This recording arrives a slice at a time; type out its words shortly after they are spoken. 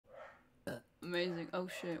Amazing. Oh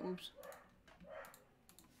shit, whoops.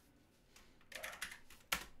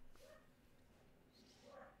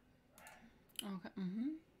 Okay,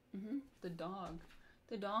 The dog.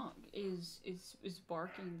 The dog is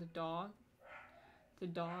barking. The dog's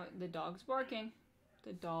barking.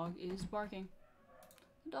 The dog is barking.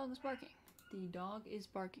 The dog is barking. The dog is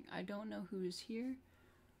barking. I don't know who is here.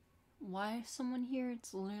 Why is someone here?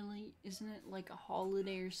 It's literally, isn't it like a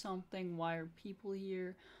holiday or something? Why are people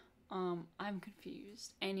here? I'm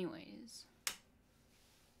confused. Anyways.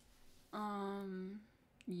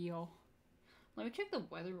 Yo. Let me check the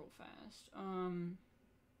weather real fast.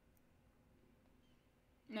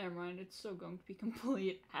 Never mind, it's still going to be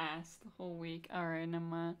complete ass the whole week. Alright, never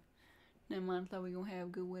mind. Never mind, I thought we were gonna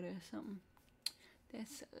have good weather or something.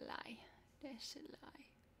 That's a lie. That's a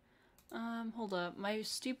lie. Hold up. My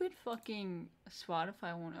stupid fucking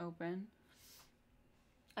Spotify won't open.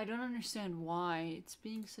 I don't understand why. It's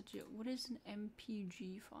being such a... What is an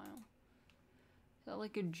MPG file? Is that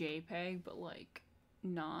like a JPEG, but like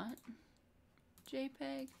not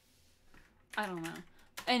JPEG? I don't know.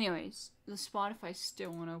 Anyways, the Spotify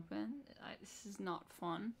still won't open. This is not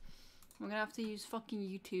fun. I'm gonna have to use fucking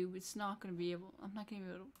YouTube. It's not gonna be able... I'm not gonna be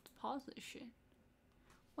able to pause this shit.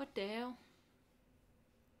 What the hell?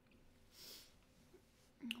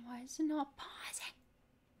 Why is it not pausing?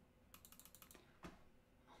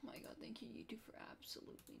 Oh my god, thank you YouTube for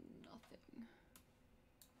absolutely nothing.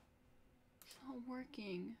 It's not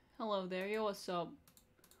working. Hello there, yo, what's up?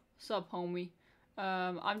 What's up, homie?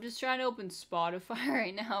 I'm just trying to open Spotify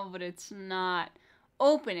right now, but it's not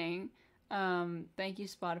opening. Thank you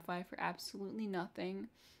Spotify for absolutely nothing.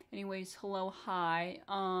 Anyways, hello, hi.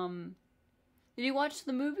 Did you watch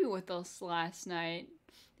the movie with us last night?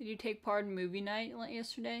 Did you take part in movie night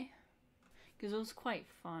yesterday? Because it was quite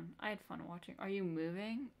fun. I had fun watching. Are you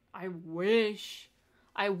moving? I wish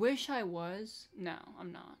I was. No,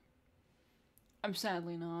 I'm not. I'm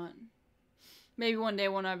sadly not. Maybe one day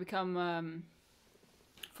when I become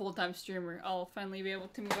full-time streamer, I'll finally be able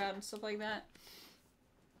to move out and stuff like that.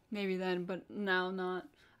 Maybe then, but now not.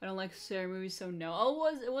 I don't like scary movies, so no. Oh,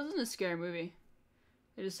 it wasn't a scary movie.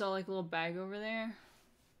 I just saw like a little bag over there.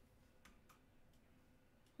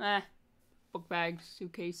 Book bags,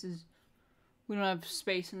 suitcases. We don't have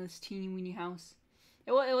space in this teeny weeny house.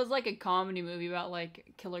 It was like a comedy movie about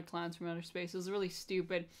like killer clowns from outer space. It was really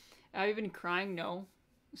stupid. Are you even crying? No.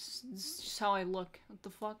 This is just how I look. What the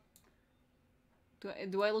fuck?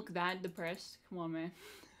 Do I look that depressed? Come on, man.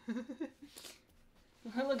 Do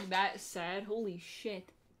I look that sad? Holy shit.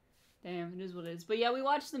 Damn, it is what it is. But yeah, we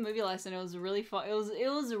watched the movie last night. It was really fun. It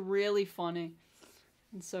was really funny.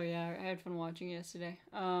 And so yeah, I had fun watching it yesterday.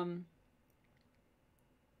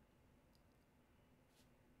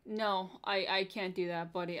 No, I can't do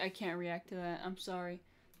that, buddy. I can't react to that. I'm sorry.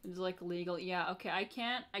 It's like illegal. Yeah, okay. I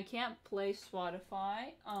can't play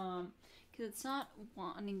Spotify. Cause it's not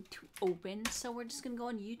wanting to open. So we're just gonna go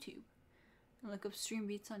on YouTube and look up Stream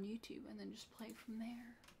Beats on YouTube and then just play from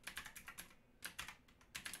there.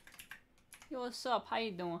 Yo, what's up? How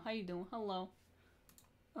you doing? How you doing? Hello.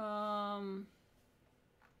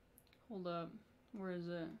 Hold up. Where is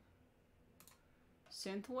it?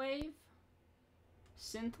 Synthwave?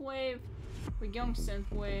 Synthwave? We're going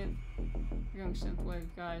Synthwave. We're going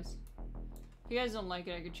Synthwave, guys. If you guys don't like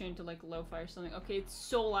it, I could change to like lo-fi or something. Okay, it's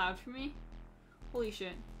so loud for me. Holy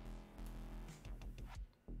shit.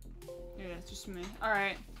 Yeah, it's just me.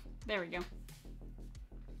 Alright. There we go.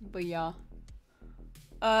 But yeah.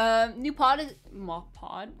 New what the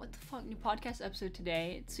fuck? New podcast episode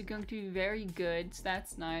today. It's going to be very good, so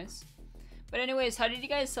that's nice. But anyways, how did you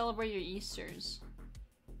guys celebrate your Easters?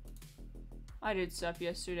 I did stuff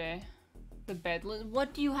yesterday. The bed list.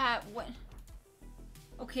 What do you have? What?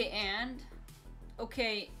 Okay, and?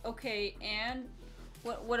 Okay, and?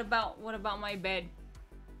 What about my bed?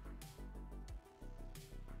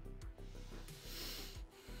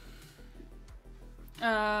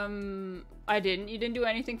 I didn't. You didn't do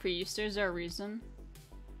anything for Easter? Is there a reason?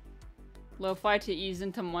 Lo-fi to ease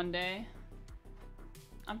into Monday.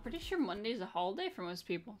 I'm pretty sure Monday's a holiday for most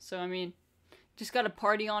people. So, I mean, just got a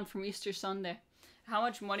party on from Easter Sunday. How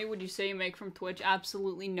much money would you say you make from Twitch?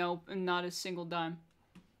 Absolutely no, and not a single dime.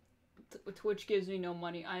 Twitch gives me no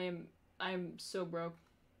money. I am so broke.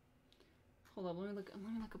 Hold up, let me look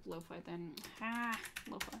up lo-fi then.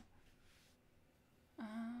 Lo-fi.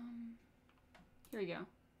 Here we go. I'm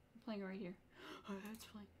playing right here. Oh, it's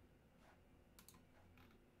playing.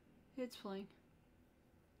 It's playing.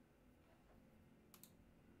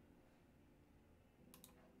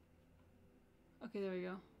 Okay, there we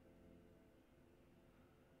go.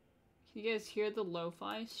 Can you guys hear the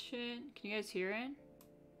lo-fi shit? Can you guys hear it?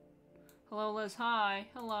 Hello, Liz. Hi.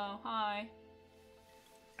 Hello. Hi.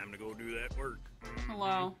 I'm gonna go do that work.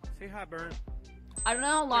 Hello. Say hi, Burn. I don't know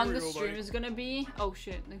how long There we the go, stream buddy. is gonna be. Oh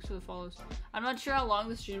shit, thanks for the follows. I'm not sure how long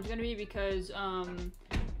the stream's gonna be because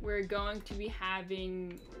we're going to be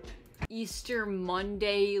having Easter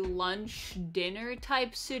Monday lunch dinner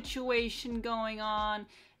type situation going on,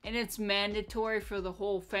 and it's mandatory for the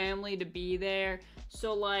whole family to be there.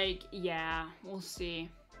 So like, yeah, we'll see.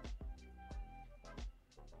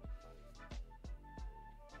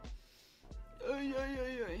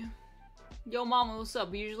 Yo, Mama, what's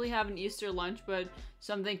up? We usually have an Easter lunch, but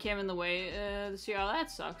something came in the way this year. Oh, that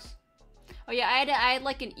sucks. Oh yeah, I had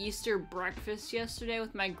like an Easter breakfast yesterday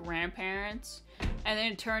with my grandparents, and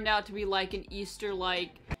then it turned out to be like an Easter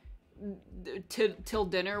like till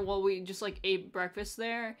dinner while we just like ate breakfast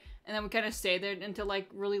there, and then we kind of stayed there until like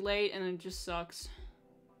really late, and it just sucks.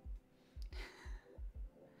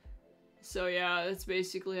 So yeah, that's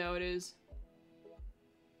basically how it is.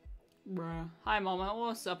 Bruh. Hi, Mama.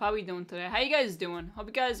 What's up? How we doing today? How you guys doing? Hope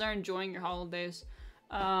you guys are enjoying your holidays.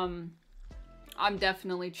 I'm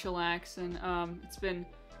definitely chillaxing. It's been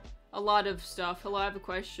a lot of stuff. Hello, I have a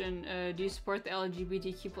question. Do you support the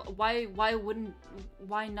LGBTQ+?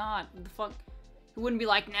 Why not? The fuck? You wouldn't be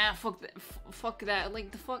like, nah, fuck that.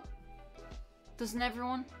 Like, the fuck? Doesn't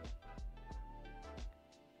everyone?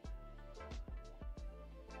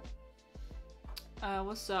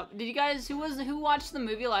 What's up? Did you guys, who watched the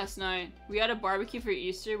movie last night? We had a barbecue for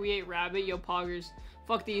Easter, we ate rabbit, yo poggers.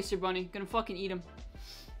 Fuck the Easter bunny, gonna fucking eat him.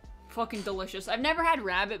 Fucking delicious. I've never had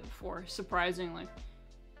rabbit before, surprisingly.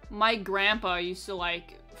 My grandpa used to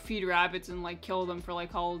like, feed rabbits and like kill them for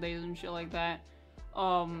like holidays and shit like that.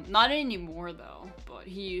 Not anymore though, but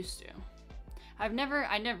he used to. I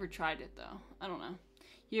never tried it though, I don't know.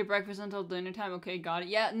 You ate breakfast until dinner time, okay, got it.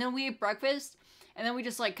 Yeah, and then we ate breakfast, and then we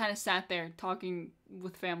just like kind of sat there talking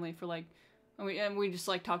with family for like, and we just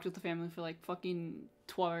like talked with the family for like fucking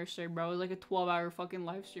 12 hours straight, bro. It was like a 12-hour fucking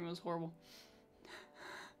live stream. It was horrible.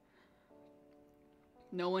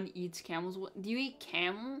 No one eats camels. What? Do you eat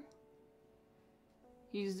camel?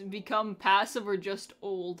 He's become passive or just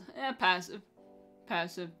old? Passive.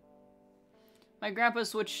 Passive. My grandpa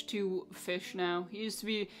switched to fish now. He used to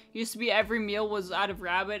be every meal was out of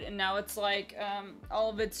rabbit, and now it's like, all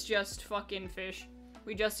of it's just fucking fish.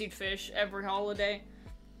 We just eat fish every holiday.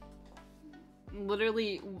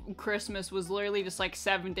 Literally, Christmas was literally just like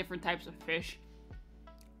 7 different types of fish.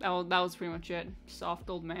 That was pretty much it. Soft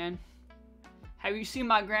old man. Have you seen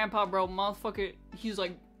my grandpa, bro? Motherfucker, he's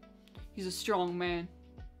a strong man.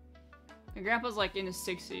 My grandpa's like in his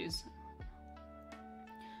 60s.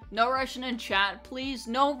 No Russian in chat, please.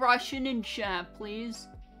 No Russian in chat, please.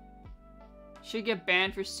 Should get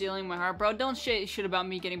banned for stealing my heart. Bro, don't say shit about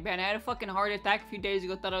me getting banned. I had a fucking heart attack a few days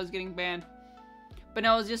ago, thought I was getting banned. But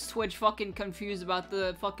no, I was just Twitch fucking confused about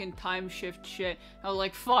the fucking time shift shit. I was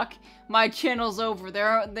like, fuck, my channel's over.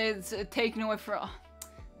 They're taken away for...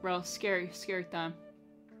 Bro, scary time.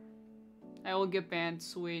 I will get banned,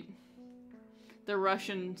 sweet. The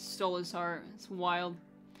Russian stole his heart. It's wild.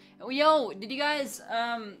 Yo, did you guys,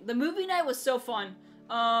 the movie night was so fun.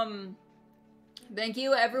 Thank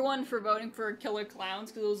you everyone for voting for Killer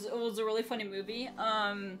Clowns, because it was a really funny movie.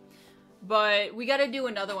 But we gotta do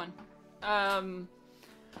another one.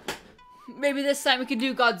 Maybe this time we could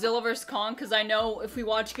do Godzilla vs. Kong, because I know if we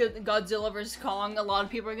watch Godzilla vs. Kong, a lot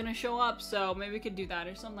of people are gonna show up, so maybe we could do that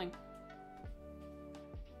or something.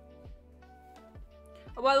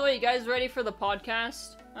 Oh, by the way, you guys ready for the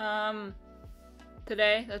podcast?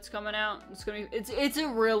 Today that's coming out. It's a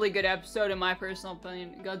really good episode in my personal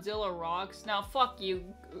opinion. Godzilla rocks. Now fuck you.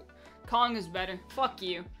 Kong is better. Fuck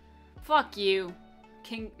you. Fuck you.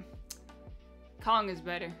 Kong is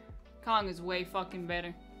better. Kong is way fucking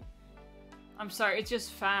better. I'm sorry, it's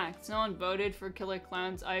just facts. No one voted for Killer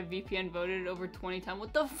Clowns. I VPN voted over 20 times.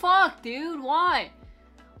 What the fuck, dude? Why?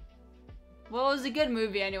 Well, it was a good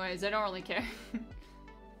movie anyways. I don't really care.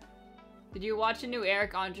 Did you watch a new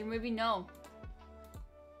Eric Andre movie? No.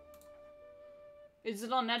 Is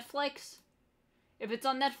it on Netflix? If it's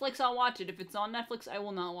on Netflix, I'll watch it. If it's on Netflix, I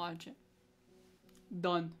will not watch it.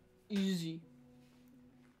 Done. Easy.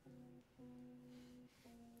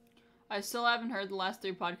 I still haven't heard the last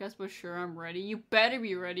 3 podcasts, but sure, I'm ready. You better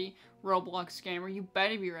be ready, Roblox scammer. You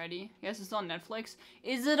better be ready. Yes, it's on Netflix.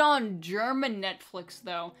 Is it on German Netflix,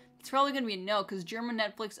 though? It's probably gonna be no, because German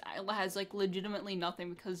Netflix has, like, legitimately nothing,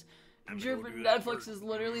 because German Netflix is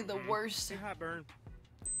literally the worst. Say hi, Burn.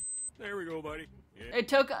 There we go, buddy. Yeah. It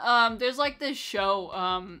took, there's like this show,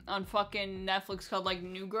 on fucking Netflix called like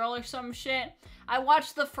New Girl or some shit. I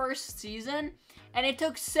watched the first season, And it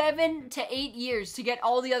took 7 to 8 years to get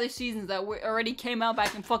all the other seasons that already came out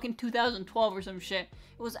back in fucking 2012 or some shit.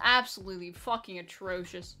 It was absolutely fucking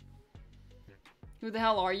atrocious. Who the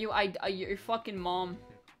hell are you? Your fucking mom.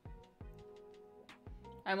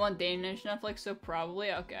 I'm on Danish Netflix, so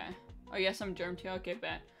probably. Okay. Oh, yes, I'm German too. Okay,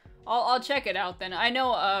 bet. I'll check it out then. I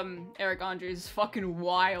know, Eric Andre is fucking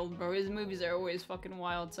wild, bro. His movies are always fucking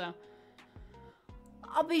wild, so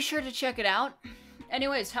I'll be sure to check it out.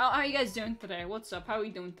 Anyways, how are you guys doing today? What's up? How are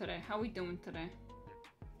we doing today? How are we doing today?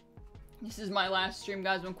 This is my last stream,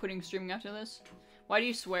 guys. I'm quitting streaming after this. Why do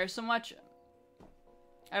you swear so much?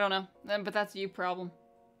 I don't know, but that's your problem.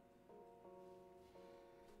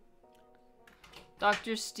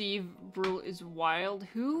 Dr. Steve Brule is wild.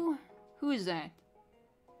 Who? Who is that?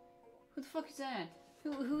 Who the fuck is that?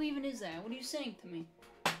 Who even is that? What are you saying to me?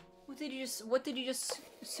 What did you just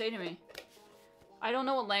say to me? I don't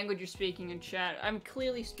know what language you're speaking in chat. I'm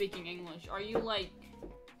clearly speaking English. Are you like...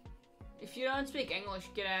 If you don't speak English,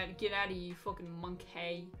 get out of you fucking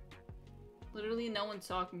monkey. Literally no one's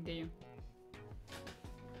talking to you.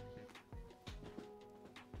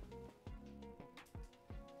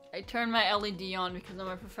 I turned my LED on because I'm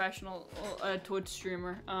a professional Twitch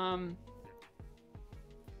streamer.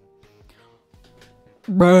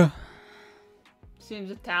 Bruh.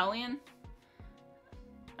 Seems Italian.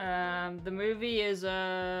 The movie is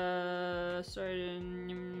it's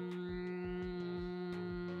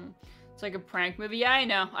like a prank movie. Yeah, I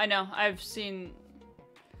know. I've seen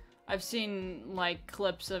like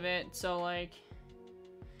clips of it, so like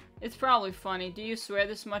it's probably funny. Do you swear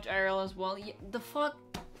this much IRL as well? Yeah, the fuck?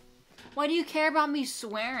 Why do you care about me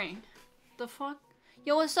swearing? The fuck?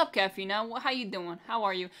 Yo, what's up, Caffeina? How you doing? How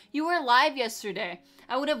are you? You were live yesterday.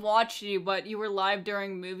 I would have watched you, but you were live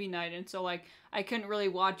during movie night, and so, like, I couldn't really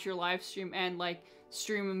watch your live stream and, like,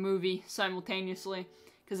 stream a movie simultaneously,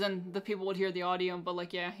 because then the people would hear the audio, but,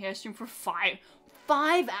 like, yeah, I streamed for 5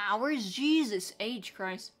 hours? Jesus H.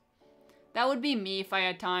 Christ. That would be me if I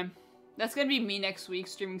had time. That's gonna be me next week,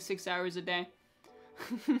 streaming 6 hours a day.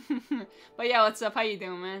 But yeah, what's up? How you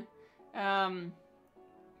doing, man?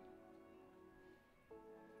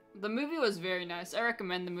 The movie was very nice. I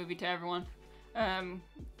recommend the movie to everyone.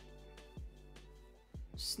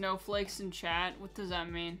 Snowflakes in chat. What does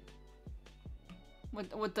that mean?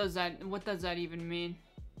 What does that even mean?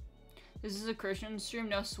 This is a Christian stream.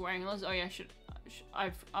 No swearing. Oh yeah,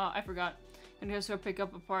 I forgot. I'm gonna go pick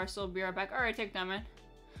up a parcel. Be right back. All right, take that, man.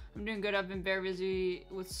 I'm doing good. I've been very busy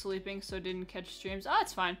with sleeping, so didn't catch streams. Oh,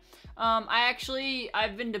 it's fine.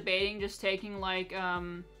 I've been debating just taking, like,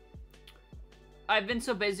 I've been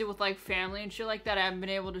so busy with, like, family and shit like that, I haven't been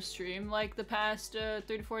able to stream, like, the past, 3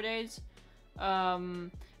 to 4 days.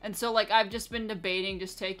 And so, like, I've just been debating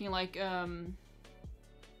just taking, like, a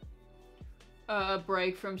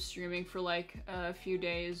break from streaming for, like, a few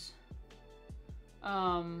days.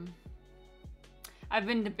 I've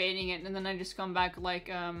been debating it, and then I just come back, like,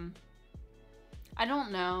 I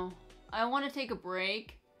don't know. I want to take a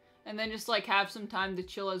break, and then just, like, have some time to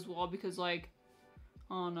chill as well, because, like,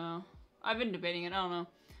 I don't know. I've been debating it, I don't know.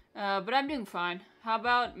 But I'm doing fine. How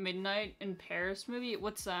about Midnight in Paris movie?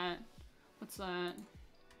 What's that? What's that?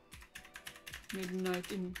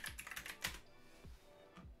 Midnight in...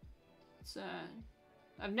 What's that?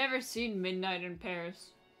 I've never seen Midnight in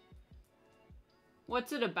Paris.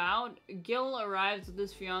 What's it about? Gil arrives with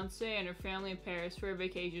his fiancée and her family in Paris for a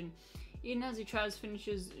vacation. Even as he tries to finish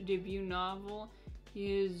his debut novel,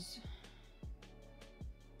 he is...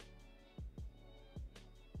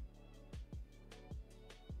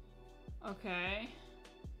 Okay.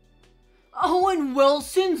 Owen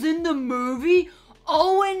Wilson's in the movie?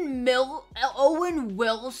 Owen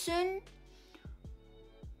Wilson?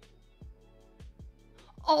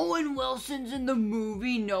 Owen Wilson's in the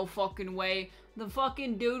movie? No fucking way. The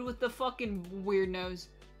fucking dude with the fucking weird nose.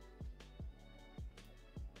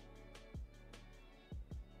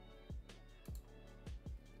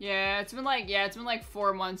 Yeah, it's been like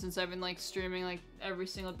 4 months since I've been like streaming like every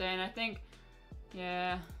single day, and I think,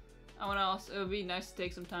 yeah, I wanna also, it would be nice to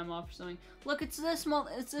take some time off or something. Look, it's this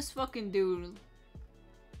fucking dude.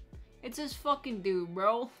 It's this fucking dude,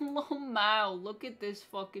 bro. Wow, look at this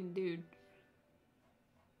fucking dude.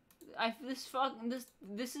 This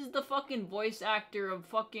is the fucking voice actor of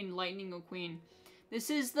fucking Lightning McQueen. This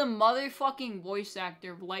is the motherfucking voice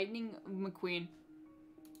actor of Lightning McQueen.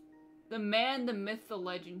 The man, the myth, the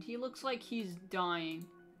legend. He looks like he's dying.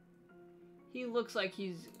 He looks like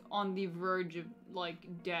he's on the verge of,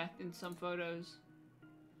 like, death in some photos.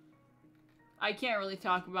 I can't really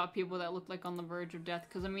talk about people that look like on the verge of death,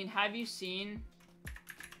 because, I mean, have you seen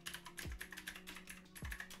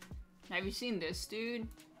this dude?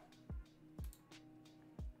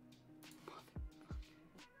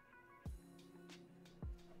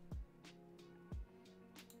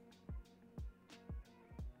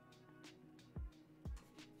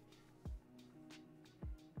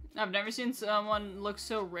 I've never seen someone look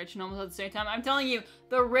so rich and homeless at the same time. I'm telling you,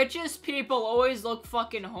 the richest people always look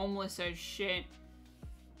fucking homeless as shit.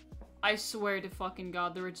 I swear to fucking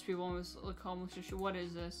God, the richest people always look homeless as shit. What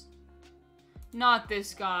is this? Not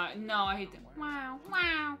this guy. No, I hate that. Wow,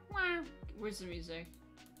 wow, wow. Where's the music?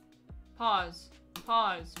 Pause.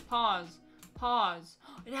 Pause. Pause. Pause.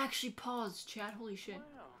 It actually paused, chat. Holy shit.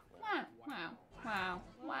 Wow, wow, wow,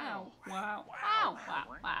 wow, wow, wow, wow,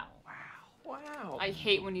 wow. Wow. I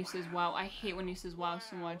hate when he says wow. I hate when he says wow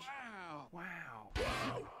so much. Wow.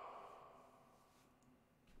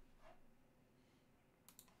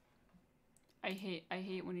 I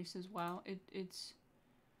hate when he says wow. It's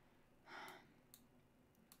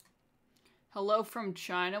Hello from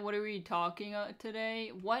China. What are we talking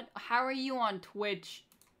today? What? How are you on Twitch?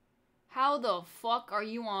 How the fuck are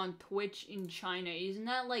you on Twitch in China? Isn't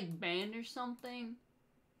that like banned or something?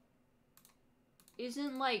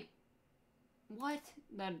 Isn't like what?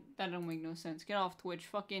 That don't make no sense. Get off Twitch.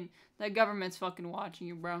 Fucking the government's fucking watching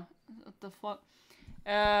you, bro. What the fuck?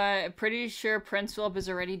 Pretty sure Prince Philip is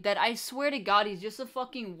already dead. I swear to God, he's just a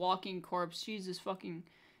fucking walking corpse. Jesus fucking.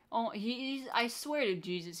 Oh, he's. I swear to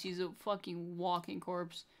Jesus, he's a fucking walking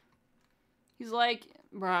corpse. He's like,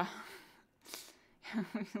 bruh.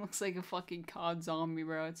 He looks like a fucking COD zombie,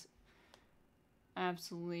 bro. It's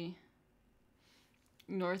absolutely.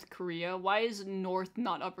 North Korea. Why is North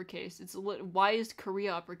not uppercase? Why is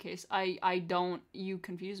Korea uppercase? I don't. You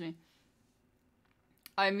confuse me.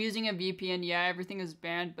 I'm using a VPN. Yeah, everything is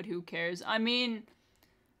banned, but who cares? I mean,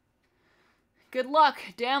 good luck.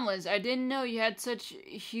 Damn, Liz, I didn't know you had such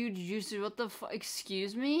huge juices. What the fuck?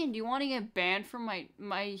 Excuse me? Do you want to get banned from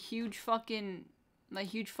my huge fucking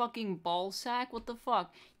ball sack? What the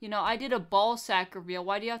fuck? You know, I did a ball sack reveal.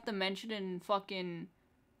 Why do you have to mention it in fucking...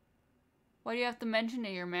 Why do you have to mention it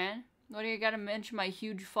here, man? Why do you gotta mention my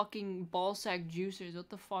huge fucking ball sack juicers? What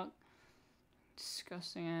the fuck?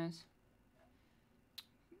 Disgusting ass.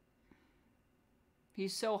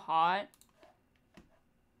 He's so hot.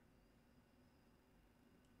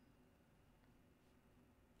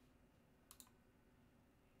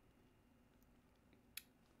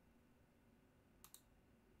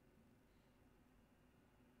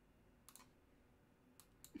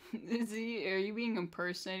 Are you being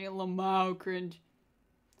impersonating Lamau? Cringe.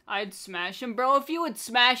 I'd smash him, bro. If you would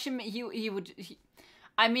smash him, he would.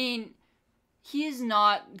 I mean, he is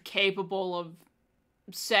not capable of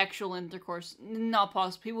sexual intercourse. Not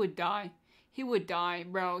possible. He would die. He would die,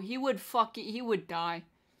 bro. He would die.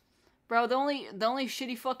 Bro, the only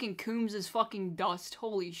shitty fucking Coombs is fucking dust.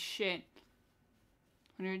 Holy shit.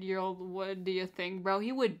 100-year-old, what do you think, bro?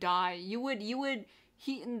 He would die. You would,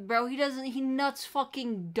 he nuts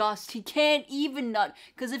fucking dust. He can't even nut,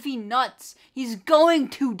 because if he nuts, he's going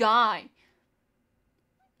to die.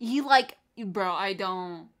 Bro, I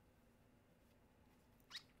don't.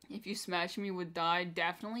 If you smash him, he would die.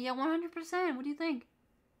 Definitely, yeah, 100%. What do you think?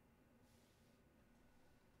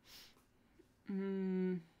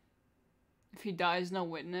 If he dies, no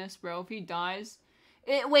witness, bro. If he dies...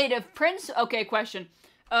 wait, if Prince... Okay, question.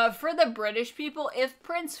 For the British people, if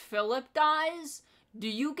Prince Philip dies, do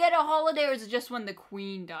you get a holiday, or is it just when the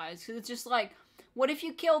Queen dies? Because it's just like... What if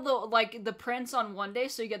you kill the Prince on one day,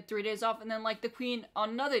 so you get 3 days off, and then, the Queen on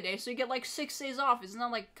another day, so you get, 6 days off? Isn't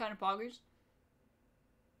that, kind of poggers?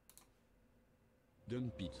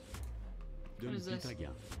 Don't beat. What is this?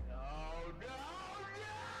 Again.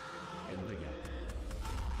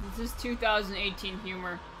 This is 2018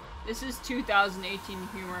 humor. This is 2018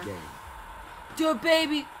 humor. Game. Do it,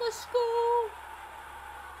 baby! Let's go!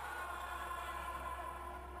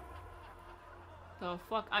 The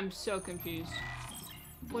fuck? I'm so confused.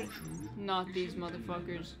 What? Not these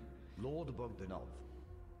motherfuckers. Lord Bogdanov,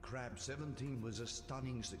 Crab 17 was a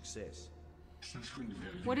stunning success.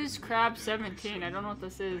 What is Crab 17? I don't know what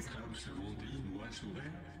this is.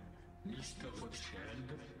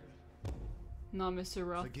 Not Mr.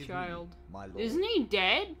 Rothschild. My lord. Isn't he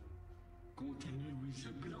dead? Continue with the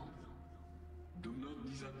plan. Do not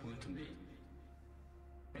disappoint me.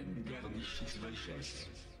 And garnish his richesse,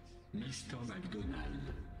 Mr.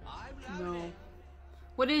 McDonald. No.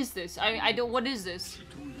 What is this? I don't. What is this?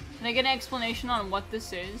 Can I get an explanation on what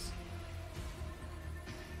this is?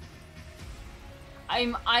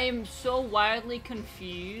 I am so wildly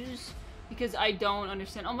confused because I don't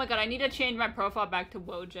understand. Oh my god, I need to change my profile back to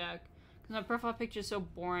Wojak. Because my profile picture is so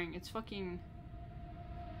boring. It's fucking...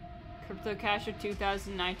 Crypto Cash of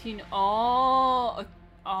 2019. Oh,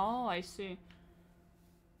 I see.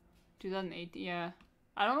 2008, yeah.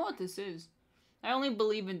 I don't know what this is. I only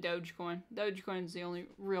believe in Dogecoin. Dogecoin is the only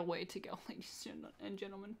real way to go, ladies and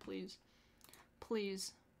gentlemen. Please.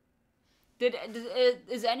 Please.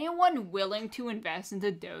 Is anyone willing to invest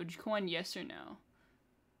into Dogecoin? Yes or no?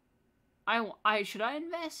 Should I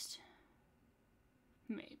invest?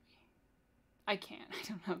 Maybe. I can't. I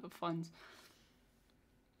don't have the funds.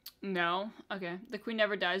 No? Okay. The queen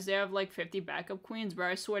never dies. They have like 50 backup queens, bro.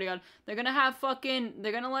 I swear to God. They're gonna have fucking...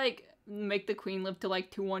 They're gonna like make the queen live to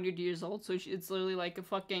like 200 years old. So it's literally like a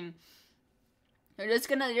fucking... They're just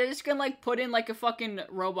gonna like put in like a fucking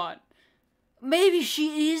robot. Maybe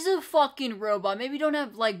she is a fucking robot. Maybe don't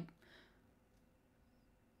have like...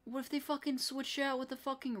 What if they fucking switch out with a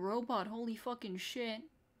fucking robot? Holy fucking shit.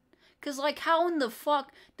 Cause like how in the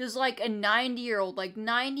fuck does like a 90-year-old, like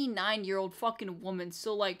 99-year-old fucking woman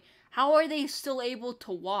still like, how are they still able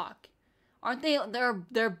to walk? Aren't they,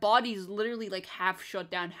 their bodies literally like half shut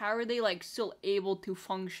down. How are they like still able to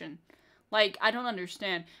function? Like, I don't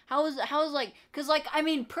understand. How is like, cause like, I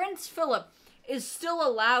mean, Prince Philip is still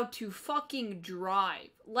allowed to fucking drive.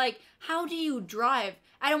 Like, how do you drive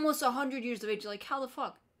at almost 100 years of age? Like, how the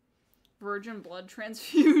fuck? Virgin blood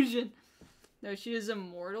transfusion. No, she is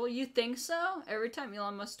immortal. You think so? Every time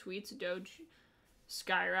Elon Musk tweets, Doge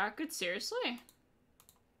skyrockets. Seriously?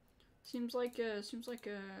 Seems like a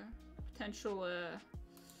potential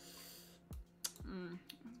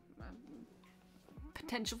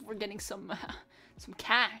potential for getting some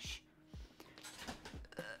cash.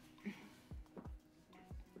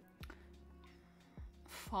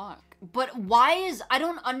 Fuck. But why is... I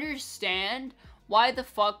don't understand why the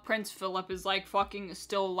fuck Prince Philip is, like, fucking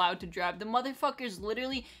still allowed to drive. The motherfucker's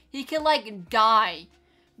literally... He can, like, die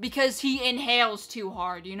because he inhales too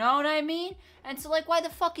hard. You know what I mean? And so, like, why the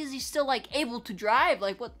fuck is he still, like, able to drive?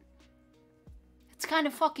 Like, what... It's kind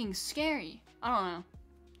of fucking scary. I don't know.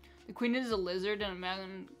 The queen is a lizard and a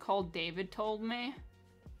man called David told me.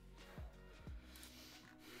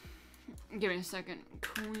 Give me a second.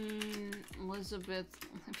 Queen Elizabeth.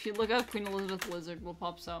 If you look up Queen Elizabeth lizard, what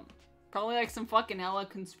pops up? Probably like some fucking hella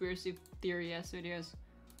conspiracy theory ass videos.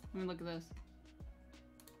 Let me look at this.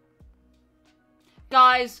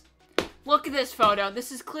 Guys, look at this photo.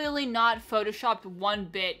 This is clearly not photoshopped one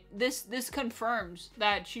bit. This confirms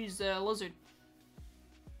that she's a lizard.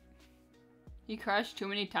 He crashed too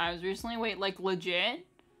many times recently. Wait, like legit?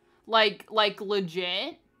 Like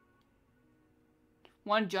legit?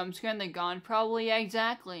 One jump scare and they're gone. Probably, yeah,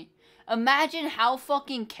 exactly. Imagine how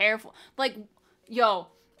fucking careful. Like, yo,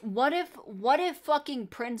 what if fucking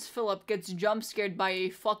Prince Philip gets jump scared by a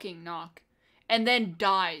fucking knock and then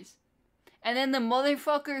dies? And then the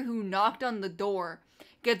motherfucker who knocked on the door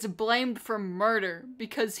gets blamed for murder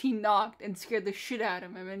because he knocked and scared the shit out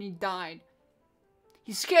of him and he died.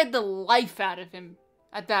 He scared the life out of him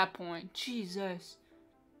at that point. Jesus.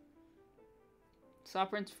 Saw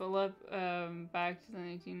Prince Philip back to the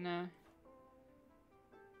 19...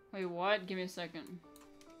 Wait, what? Give me a second.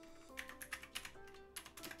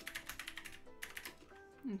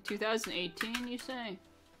 In 2018, you say?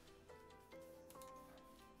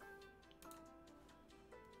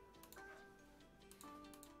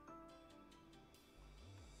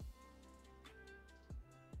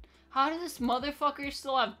 How does this motherfucker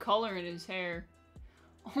still have color in his hair?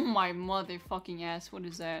 Oh my motherfucking ass, what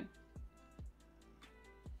is that?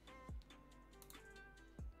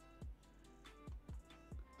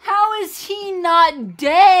 How is he not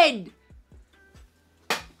dead?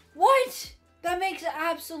 What? That makes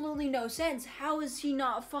absolutely no sense. How is he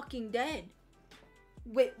not fucking dead?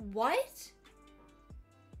 Wait, what?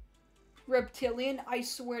 Reptilian? I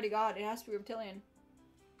swear to God, it has to be reptilian.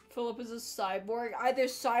 Philip is a cyborg. Either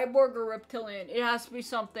cyborg or reptilian. It has to be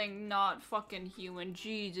something not fucking human.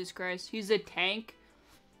 Jesus Christ. He's a tank.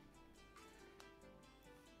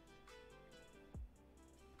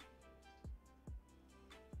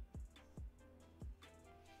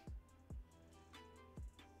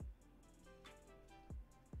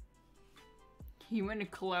 Human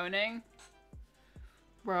cloning?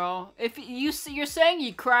 Bro, if you're saying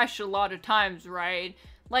you crashed a lot of times, right?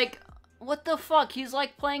 Like, what the fuck? He's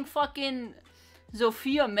like playing fucking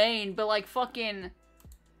Zofia Main, but like fucking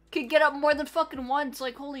could get up more than fucking once.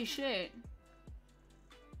 Like, holy shit.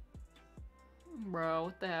 Bro,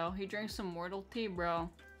 what the hell? He drank some mortal tea, bro.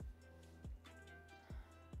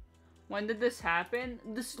 When did this happen?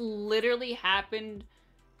 This literally happened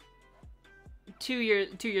 2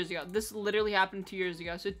 years ago. This literally happened 2 years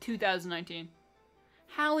ago. So 2019.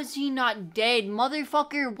 How is he not dead?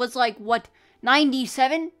 Motherfucker was like, what,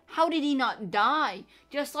 97? How did he not die?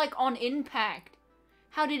 Just like on impact.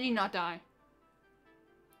 How did he not die?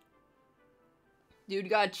 Dude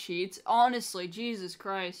got cheats. Honestly, Jesus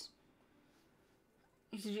Christ.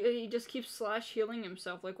 He just keeps slash healing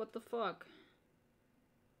himself. Like, what the fuck?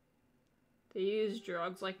 They use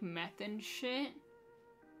drugs like meth and shit.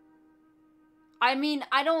 I mean,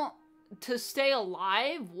 I don't... To stay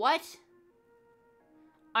alive? What?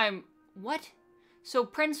 What? So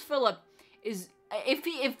Prince Philip is...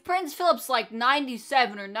 If Prince Philip's like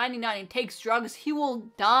 97 or 99 and takes drugs, he will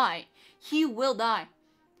die. He will die.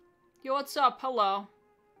 Yo, what's up? Hello.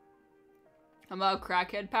 About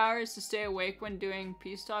crackhead powers to stay awake when doing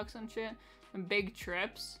peace talks and shit. And big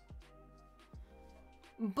trips.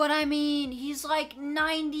 But I mean, he's like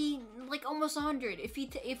 90, like almost 100. If he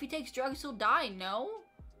takes drugs, he'll die, no?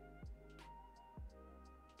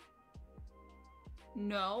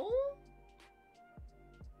 No?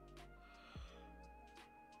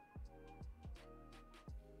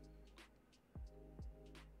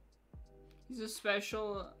 He's a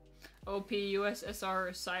special OP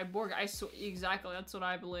USSR cyborg. Exactly, that's what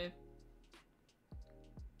I believe.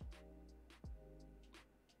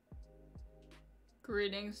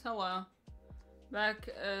 Greetings, hello. Back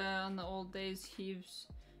in the old days, heaps,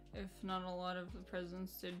 if not a lot of the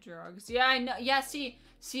presidents did drugs. Yeah, I know. Yeah, see,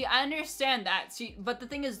 I understand that. See, but the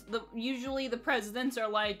thing is, usually the presidents are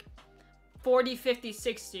like 40, 50,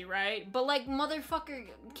 60, right? But like, motherfucker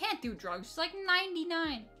can't do drugs. It's like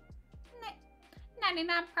 99.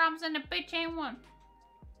 99 problems and a bitch ain't one.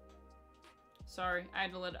 Sorry, I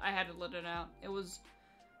had to let it out. I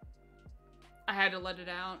had to let it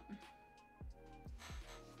out.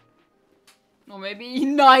 Well, maybe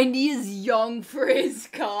 90 is young for his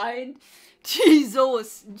kind.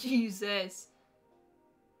 Jesus.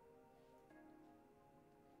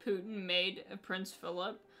 Putin made a Prince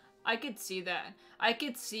Philip. I could see that. I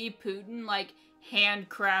could see Putin, like,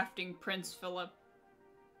 handcrafting Prince Philip.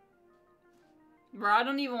 Bro, I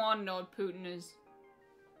don't even want to know what Putin is.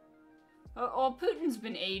 Oh, Putin's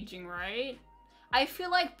been aging, right? I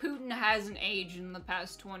feel like Putin hasn't aged in the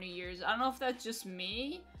past 20 years. I don't know if that's just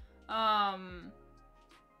me. Has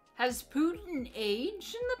Putin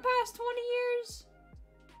aged in the past 20 years?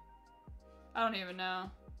 I don't even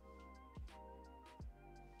know.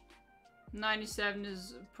 97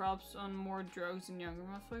 is props on more drugs than younger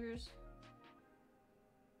motherfuckers.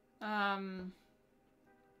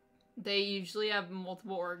 They usually have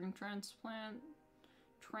multiple organ transplant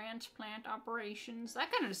operations. That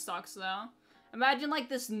kind of sucks, though. Imagine, like,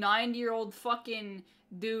 this 90-year-old fucking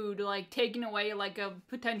dude, like, taking away, like, a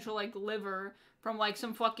potential, like, liver from, like,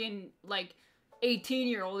 some fucking, like,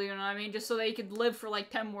 18-year-old, you know what I mean? Just so they could live for, like,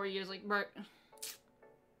 10 more years, like, bro.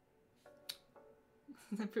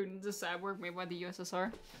 Putin's a cyborg made by the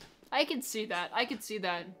USSR. I could see that.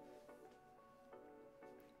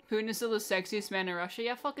 Putin is still the sexiest man in Russia.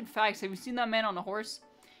 Yeah, fucking facts. Have you seen that man on a horse?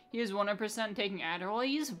 He is 100% taking Adderall.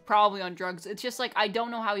 He's probably on drugs. It's just like, I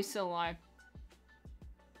don't know how he's still alive.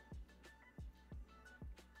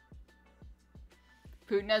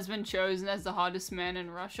 Putin has been chosen as the hottest man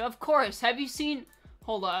in Russia. Of course. Have you seen...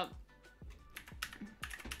 Hold up.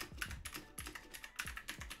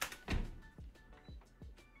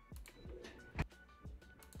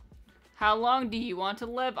 How long do you want to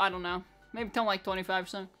live? I don't know. Maybe till like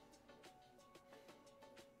 25%.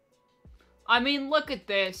 I mean, look at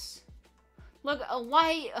this. Look,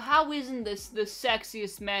 how isn't this the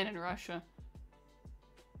sexiest man in Russia?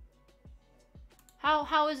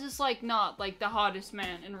 How is this, like, not, like, the hottest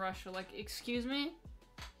man in Russia? Like, excuse me?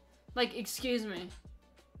 Like, excuse me.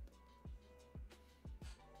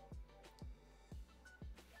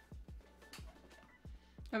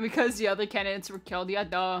 And because the other candidates were killed, yeah,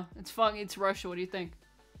 duh. It's Russia, what do you think?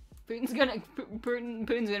 Putin's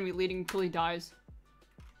gonna be leading until he dies.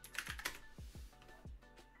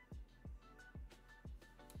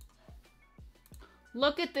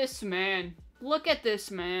 Look at this man. Look at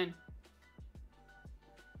this man.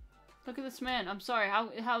 Look at this man. I'm sorry.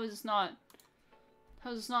 How is this not?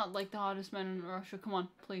 How is this not like the hottest man in Russia? Come on,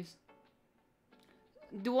 please.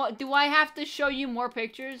 Do I have to show you more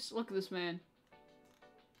pictures? Look at this man.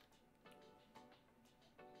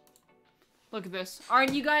 Look at this.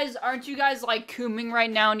 Aren't you guys like cooming right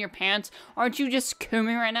now in your pants? Aren't you just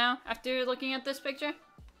cooming right now after looking at this picture?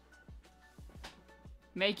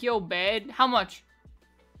 Make your bed. How much?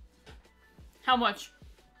 How much?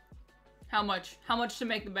 How much? How much to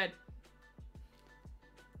make the bed?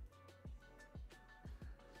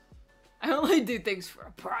 I only do things for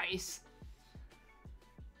a price.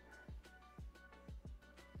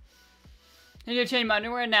 And you're changing my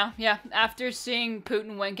underwear now. Yeah, after seeing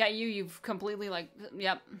Putin wink at you, you've completely like,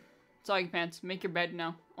 yep. It's all your pants. Make your bed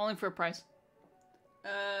now. Only for a price.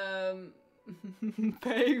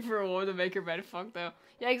 Paying for what to make your bed? Fuck though.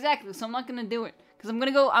 Yeah, exactly. So I'm not gonna do it. Cause I'm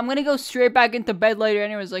gonna go straight back into bed later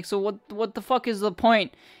anyways. Like, so what the fuck is the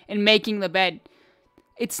point in making the bed?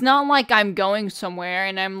 It's not like I'm going somewhere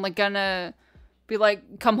and I'm like gonna be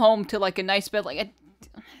like, come home to like a nice bed. Like,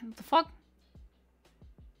 what the fuck?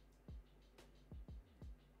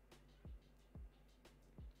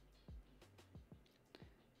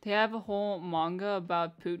 They have a whole manga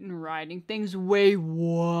about Putin writing things. Wait,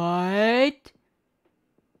 what?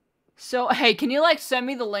 So, hey, can you like send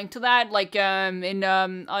me the link to that? Like, on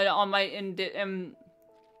my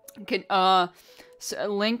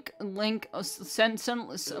link,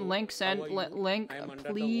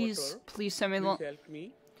 please send me the. Help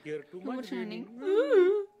me. Here too much What's your name?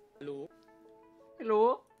 bleeding. Hello.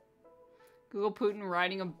 Hello. Google Putin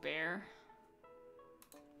riding a bear.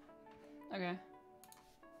 Okay.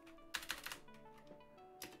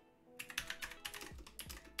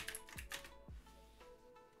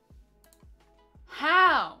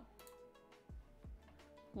 How?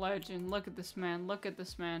 Legend. Look at this man. Look at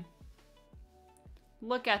this man.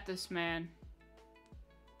 Look at this man.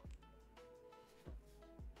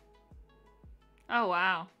 Oh,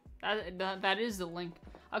 wow. That is the link.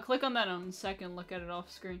 I'll click on that in a second, look at it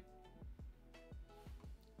off screen.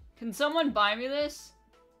 Can someone buy me this?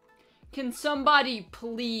 Can somebody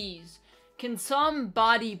please? Can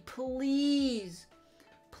somebody please?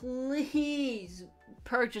 Please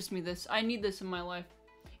purchase me this. I need this in my life.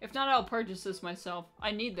 If not, I'll purchase this myself.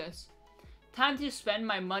 I need this. Time to spend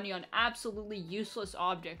my money on absolutely useless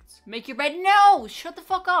objects. Make your bed. No! Shut the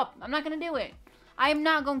fuck up. I'm not gonna do it. I am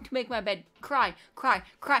not going to make my bed. Cry. Cry.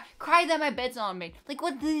 Cry. Cry that my bed's not made. Like,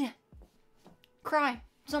 what the... Cry.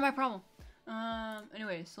 It's not my problem.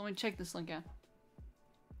 Anyways, let me check this link out.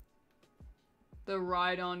 The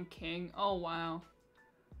Ride-On King. Oh, wow.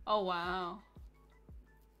 Oh, wow.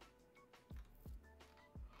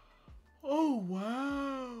 Oh,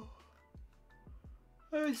 wow.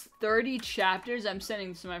 There's 30 chapters. I'm sending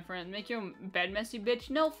this to my friend. Make your bed messy,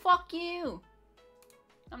 bitch. No, fuck you.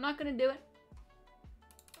 I'm not gonna do it.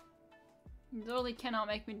 You literally cannot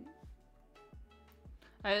make me...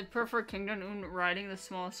 I prefer King Jong-un riding the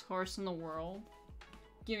smallest horse in the world.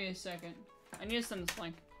 Give me a second. I need to send this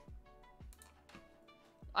link.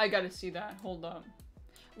 I gotta see that. Hold up.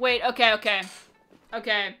 Wait, okay.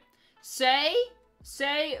 Okay. Say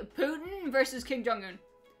Putin versus Kim Jong-un.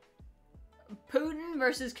 Putin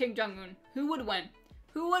versus Kim Jong-un. Who would win?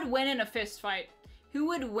 Who would win in a fist fight? Who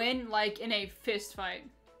would win, like, in a fist fight?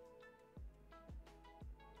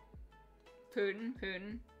 Putin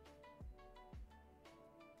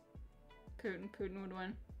would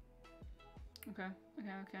win. Okay.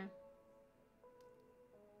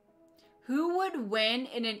 Who would win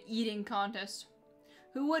in an eating contest?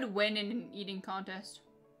 Who would win in an eating contest?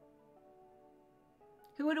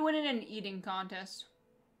 Who would win in an eating contest?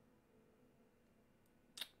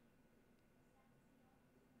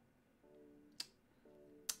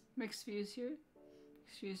 Mixed views here.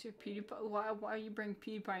 PewDiePie. Why you bring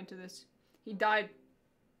PewDiePie into this? He died.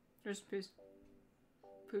 Rest in peace.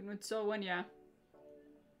 Putin would still win, yeah.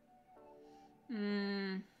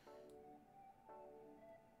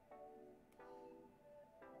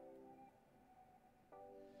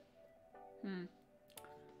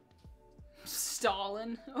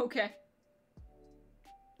 Stalin? Okay.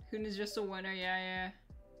 Putin is just a winner, yeah.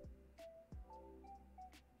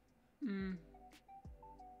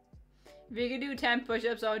 If you could do 10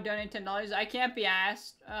 push-ups, I would donate $10. I can't be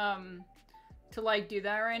asked, to, like, do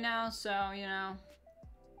that right now, so, you know.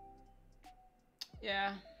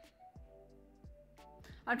 Yeah.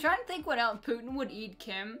 I'm trying to think what else. Putin would eat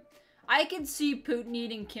Kim. I could see Putin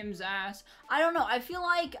eating Kim's ass. I don't know. I feel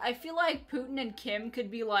like Putin and Kim could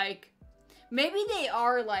be, like, maybe they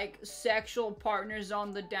are, like, sexual partners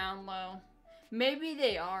on the down low. Maybe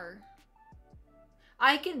they are.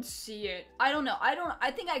 I can see it. I don't know.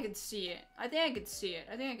 I think I could see it. I think I could see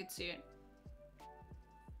it.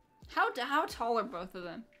 How tall are both of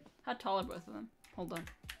them? Hold on.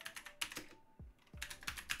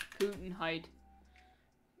 Putin height.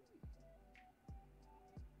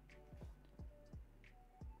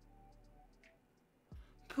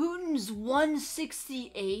 Putin's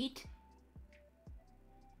 168?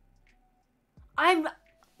 I'm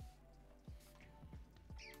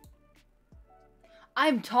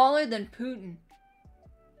taller than Putin.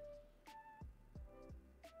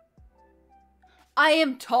 I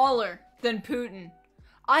am taller than Putin.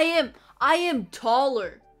 I am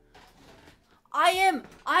taller. I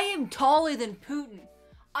am taller than Putin.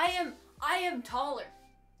 I am taller.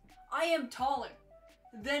 I am taller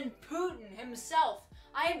than Putin himself.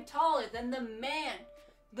 I am taller than the man,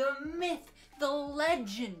 the myth, the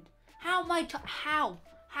legend. How am I how?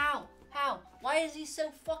 Why is he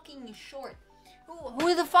so fucking short?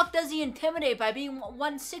 Who the fuck does he intimidate by being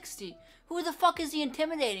 160? Who the fuck is he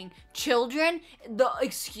intimidating? Children?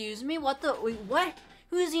 Excuse me? What the? Wait, what?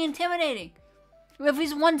 Who is he intimidating? If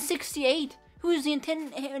he's 168, who is he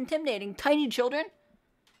intimidating? Tiny children?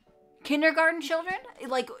 Kindergarten children?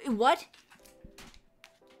 Like, what?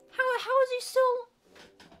 How is he still?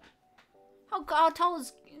 How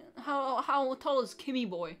tall is Kimmy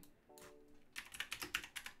boy?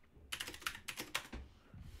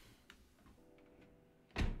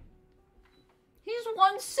 He's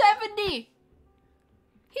 170.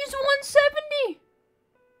 He's 170.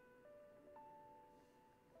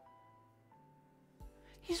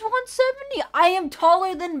 He's 170. I am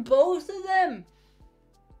taller than both of them.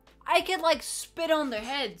 I could like spit on their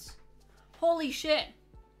heads. Holy shit.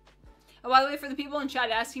 Oh, by the way, for the people in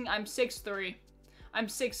chat asking, I'm 6'3". I'm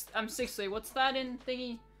 6'3". What's that in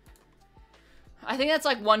thingy? I think that's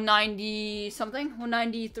like 190 something.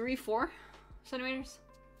 193, 4 centimeters.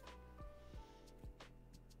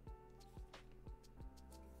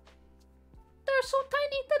 They're so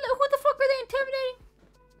tiny. Who the fuck are they intimidating?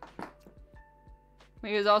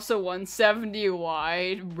 He was also 170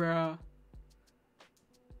 wide, bruh.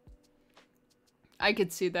 I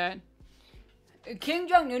could see that. Kim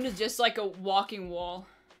Jong-un is just like a walking wall.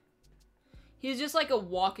 He's just like a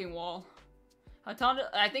walking wall. I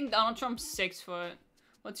think Donald Trump's 6 foot.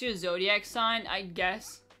 What's your zodiac sign? I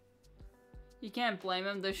guess. You can't blame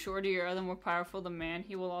him. The shorter you are, the more powerful the man.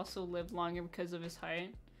 He will also live longer because of his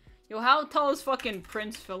height. Yo, how tall is fucking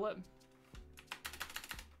Prince Philip?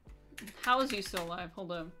 How is he still alive?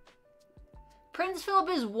 Hold up. Prince Philip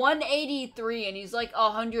is 183 and he's like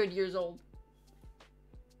 100 years old.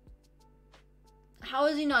 How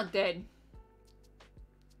is he not dead?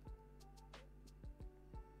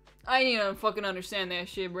 I need to fucking understand that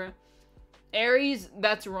shit, bro. Aries,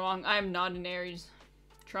 that's wrong. I am not an Aries.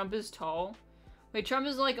 Trump is tall. Wait, Trump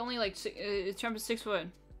is like only like Trump is 6 foot.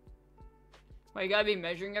 Wait, you gotta be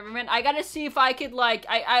measuring every man. I gotta see if I could like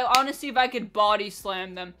I want to see if I could body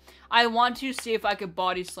slam them. I want to see if I could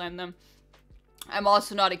body slam them. I'm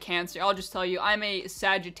also not a Cancer. I'll just tell you, I'm a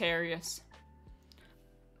Sagittarius.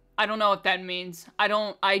 I don't know what that means. I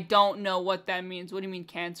don't know what that means. What do you mean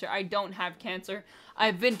Cancer? I don't have Cancer.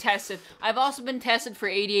 I've been tested. I've also been tested for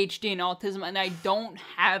ADHD and autism, and I don't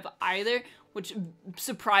have either, which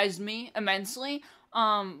surprised me immensely.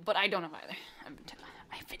 But I don't have either.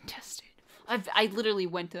 I've been tested. I literally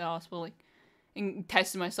went to the hospital like and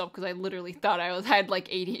tested myself because I literally thought I had like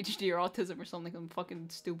ADHD or autism or something. I'm fucking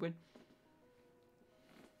stupid.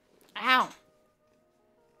 Ow.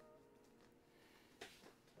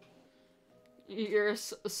 You're a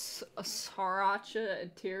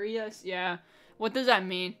Sagittarius? Yeah. What does that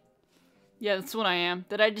mean? Yeah, that's what I am.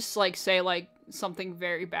 Did I just like say like something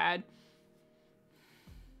very bad?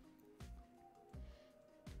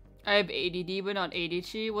 I have ADD but not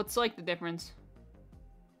ADHD. What's like the difference?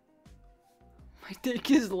 My dick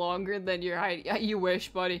is longer than your height. Yeah, you wish,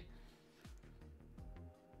 buddy.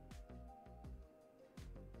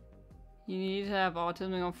 You need to have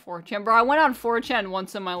autism on 4chan. Bro, I went on 4chan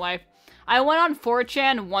once in my life.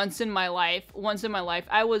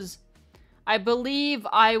 I believe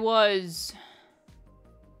I was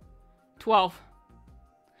 12.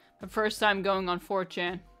 The first time going on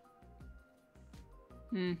 4chan.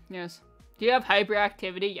 Yes. Do you have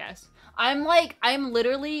hyperactivity? Yes. I'm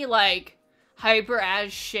literally like hyper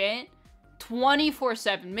as shit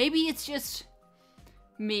 24/7. Maybe it's just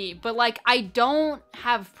me, but like I don't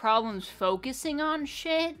have problems focusing on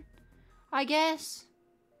shit, I guess.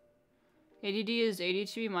 ADD is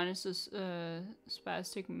ADHD minus this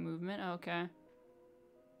spastic movement. Okay.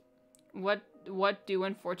 What do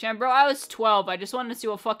in 4chan? Bro, I was 12. I just wanted to see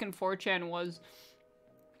what fucking 4chan was.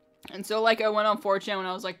 And so like I went on 4chan when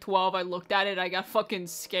I was like 12. I looked at it, I got fucking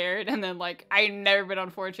scared, and then like I never been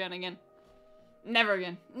on 4chan again. Never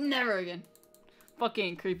again. Never again.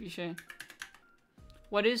 Fucking creepy shit.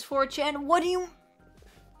 What is 4chan? What do you...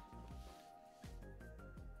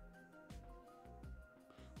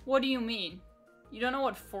 What do you mean? You don't know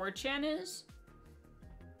what 4chan is?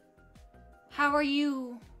 How are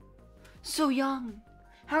you so young?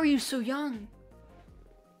 How are you so young?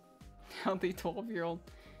 Healthy 12-year-old.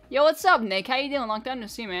 Yo, what's up, Nick? How you doing? Long time no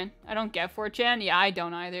see, man. I don't get 4chan. Yeah, I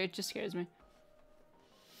don't either. It just scares me.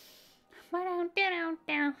 I'm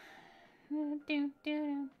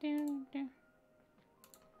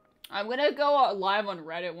gonna go live on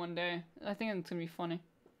Reddit one day. I think it's gonna be funny.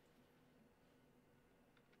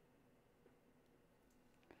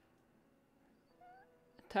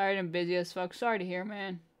 Tired and busy as fuck. Sorry to hear,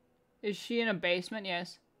 man. Is she in a basement?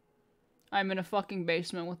 Yes. I'm in a fucking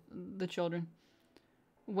basement with the children.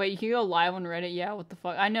 Wait, you can go live on Reddit? Yeah, what the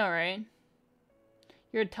fuck? I know, right?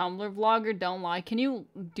 You're a Tumblr vlogger? Don't lie. Can you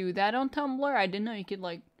do that on Tumblr? I didn't know you could,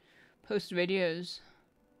 like, post videos.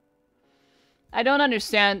 I don't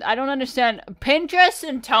understand. I don't understand. Pinterest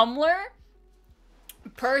and Tumblr?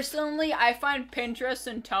 Personally, I find Pinterest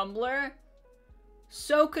and Tumblr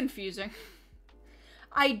so confusing.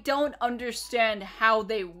 I don't understand how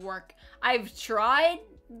they work. I've tried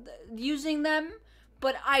using them,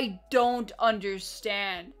 but I don't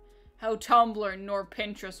understand how Tumblr nor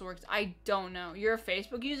Pinterest works. I don't know. You're a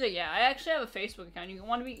Facebook user? Yeah, I actually have a Facebook account. You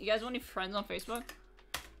guys want any friends on Facebook?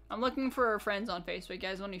 I'm looking for friends on Facebook. You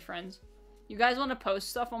guys want any friends? You guys want to post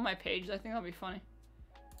stuff on my page? I think that'll be funny.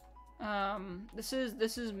 This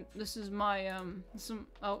is my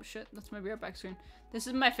oh shit, that's my Be Right Back screen. This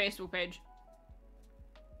is my Facebook page.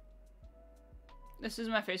 This is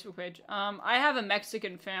my Facebook page. I have a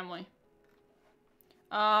Mexican family.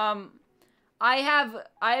 I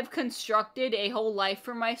have constructed a whole life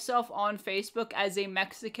for myself on Facebook as a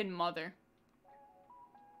Mexican mother.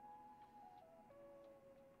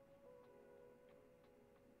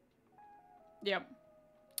 Yep.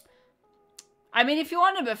 I mean, if you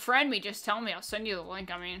want to befriend me, just tell me. I'll send you the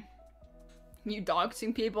link. I mean, you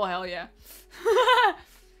doxing people? Hell yeah.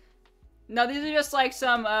 No, these are just like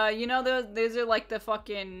some, you know, these are like the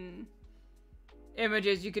fucking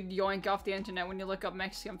images you could yoink off the internet when you look up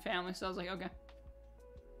Mexican family. So I was like, okay.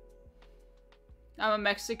 I'm a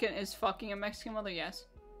Mexican. Is fucking a Mexican mother? Yes.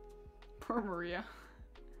 Poor Maria.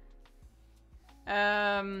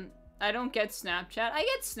 I don't get Snapchat. I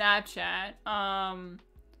get Snapchat.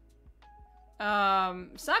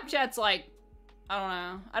 Snapchat's like, I don't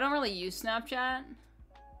know. I don't really use Snapchat.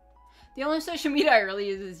 The only social media I really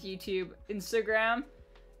use is YouTube, Instagram,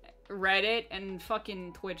 Reddit, and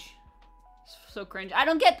fucking Twitch. It's so cringe. I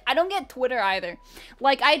don't get Twitter either.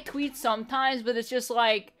 Like, I tweet sometimes, but it's just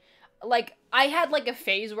like I had like a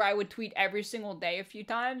phase where I would tweet every single day a few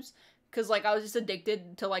times. Cause like I was just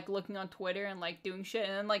addicted to like looking on Twitter and like doing shit,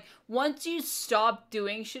 and then like once you stop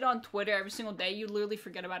doing shit on Twitter every single day, you literally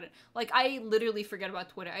forget about it. Like I literally forget about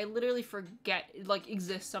Twitter. I literally forget it like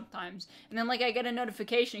exists sometimes, and then like I get a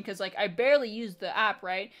notification because like I barely use the app,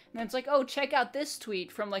 right? And then it's like, oh, check out this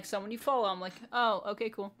tweet from like someone you follow. I'm like, oh, okay,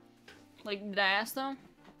 cool. Like, did I ask them?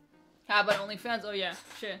 How about OnlyFans? Oh yeah,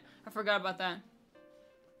 shit, I forgot about that.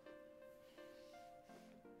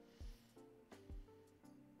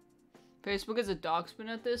 Facebook is a dog spoon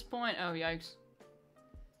at this point? Oh, yikes.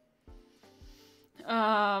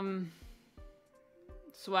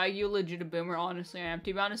 Swag, you legit a boomer, honestly I am.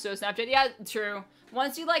 To be honest, so Snapchat, yeah, true.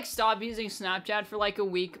 Once you, like, stop using Snapchat for, like, a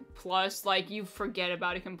week plus, like, you forget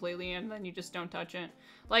about it completely, and then you just don't touch it.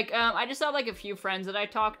 Like, I just have, like, a few friends that I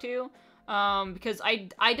talk to, because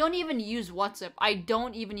I don't even use WhatsApp. I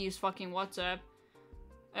don't even use fucking WhatsApp,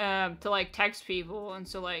 to, like, text people, and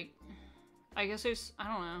so, like, I guess there's, I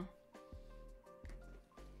don't know.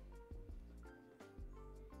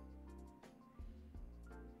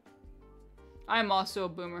 I'm also a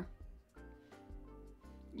boomer.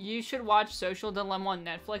 You should watch Social Dilemma on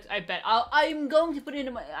Netflix. I bet. I'm going to put it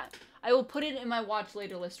in my... I will put it in my watch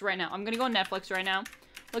later list right now. I'm going to go on Netflix right now.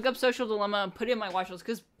 Look up Social Dilemma and put it in my watch list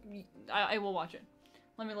because I will watch it.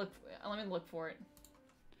 Let me look for it.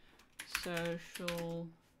 The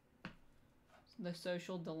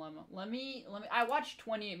Social Dilemma. I watched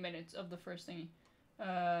 28 minutes of the first thing.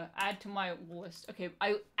 Add to my list. Okay,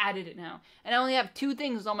 I added it now. And I only have 2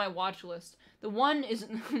 things on my watch list. The one is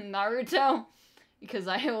Naruto, because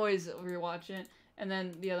I always rewatch it. And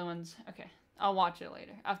then the other one's, okay, I'll watch it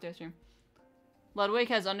later, after the stream. Ludwig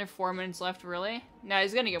has under 4 minutes left, really? No,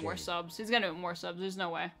 he's gonna get more subs. He's gonna get more subs. There's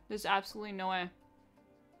no way. There's absolutely no way.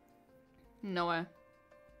 No way.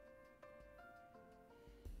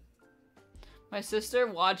 My sister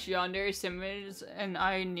watched Yandere Simmons, and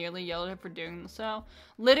I nearly yelled at her for doing so.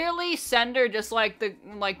 Literally send her just like the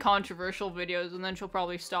controversial videos, and then she'll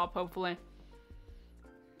probably stop, hopefully.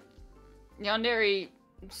 Yandere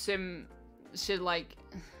Sim should like...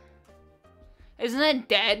 Isn't it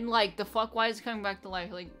dead? Like, the fuck? Why is it coming back to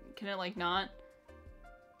life? Like, can it like not?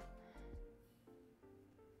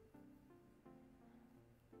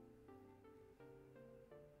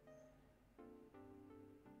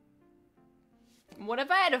 What if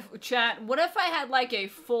I had a chat? What if I had like a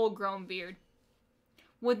full-grown beard?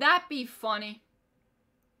 Would that be funny?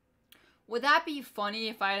 Would that be funny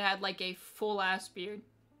if I had like a full-ass beard?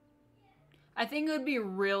 I think it would be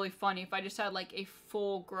really funny if I just had like a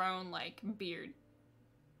full-grown like beard.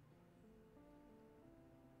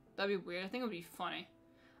 That'd be weird. I think it would be funny.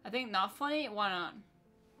 I think not funny? Why not?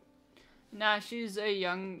 Nah, she's a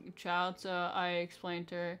young child, so I explained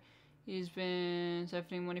to her, He's been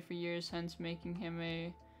siphoning money for years, hence making him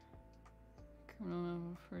a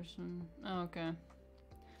criminal person. Oh, okay.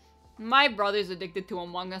 My brother's addicted to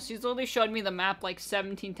Among Us. He's literally showed me the map like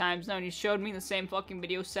 17 times now, and he showed me the same fucking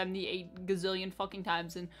video 78 gazillion fucking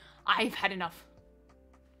times, and I've had enough.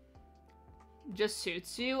 Just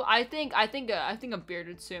suits you? I think a beard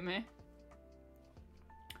would suit me.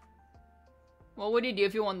 What would you do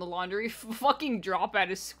if you won the lottery? Fucking drop out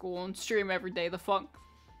of school and stream every day. The fuck?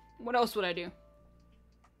 What else would I do?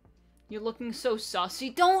 You're looking so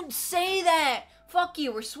sussy. Don't say that! Fuck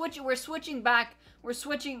you. We're switching back. We're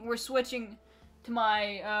switching to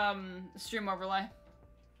my, stream overlay.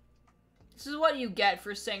 This is what you get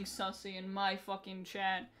for saying sussy in my fucking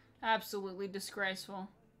chat. Absolutely disgraceful.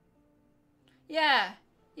 Yeah.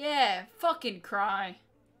 Yeah. Fucking cry.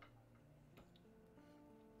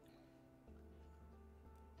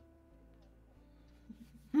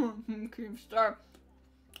 Creamstar.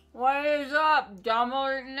 What is up,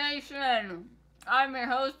 Dumber Nation? I'm your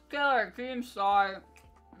host, Killer Creamstar.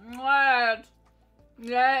 Let's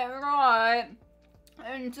get right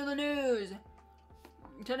into the news.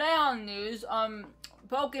 Today on news,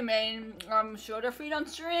 Pokemon, showed their feet on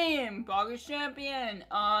stream. Poggers Champion,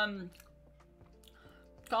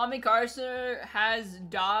 Call Me Carcer has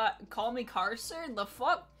died. Call Me Carcer? The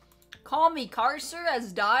fuck? Call Me Carcer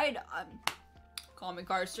has died? Call Me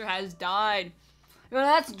Carcer has died. You know,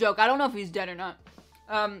 that's a joke. I don't know if he's dead or not.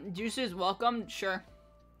 Juices, welcome. Sure.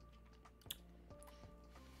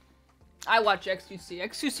 I watch X2C.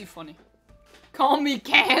 X2C funny. Call Me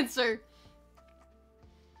Cancer.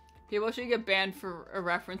 People should get banned for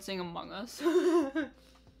referencing Among Us.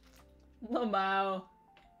 Lamau.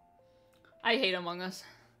 I hate Among Us.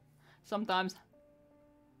 Sometimes.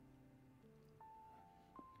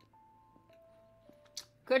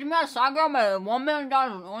 Could you make a side girl made $1 million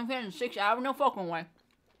on OnlyFans in 6 hours? No fucking way.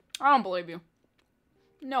 I don't believe you.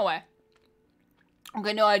 No way.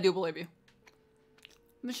 Okay, no, I do believe you.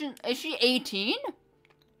 Is she 18?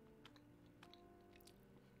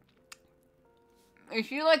 Is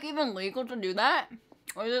she, like, even legal to do that?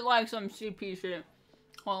 Or is it, like, some CP shit?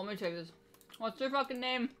 Hold on, let me check this. What's her fucking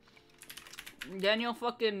name? Daniel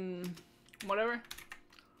fucking... whatever.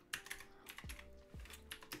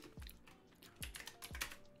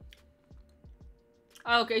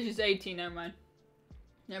 Oh, okay, she's 18, never mind.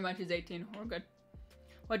 Never mind, she's 18. We're good.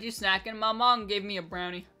 What you snacking? My mom gave me a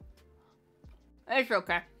brownie. It's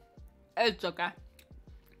okay. It's okay.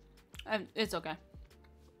 It's okay.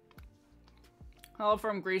 Hello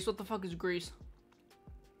from Greece. What the fuck is Greece?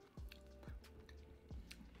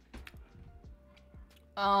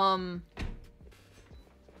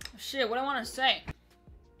 Shit, what do I want to say?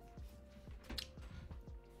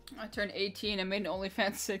 I turned 18 and made an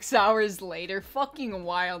OnlyFans 6 hours later. Fucking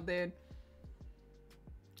wild, dude.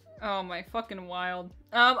 Oh my fucking wild.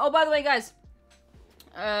 Oh, by the way, guys.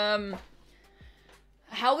 How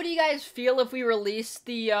would you guys feel if we released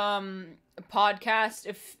the, podcast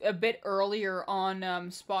if a bit earlier on,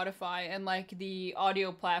 Spotify and, like, the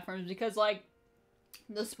audio platforms? Because, like,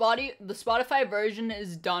 the Spotify version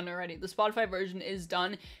is done already. The Spotify version is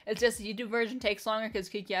done. It's just the YouTube version takes longer because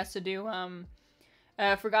Kiki has to do,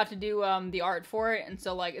 forgot to do, the art for it. And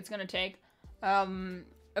so, like, it's gonna take, a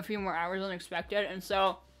few more hours than expected. And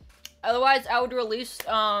so, otherwise, I would release,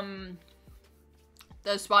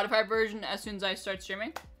 the Spotify version as soon as I start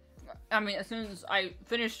streaming. I mean, as soon as I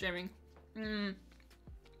finish streaming. So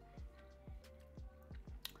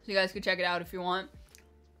you guys can check it out if you want.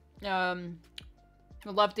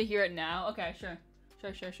 Would love to hear it now. Okay, sure.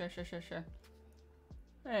 Sure.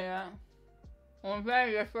 Yeah.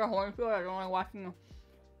 OnlyFans just for Hornfield. I don't like watching them.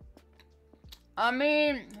 I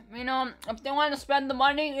mean, you know, if they want to spend the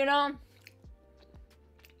money, you know.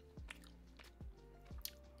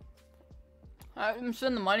 I can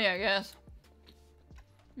spend the money, I guess.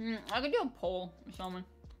 I could do a poll or something.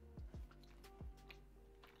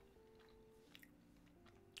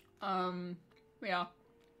 Yeah.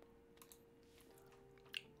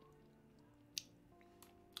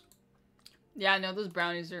 Yeah, no, those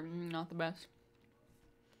brownies are not the best.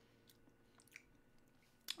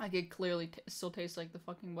 I could clearly still taste like the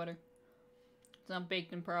fucking butter. It's not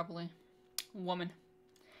baked in properly. Woman.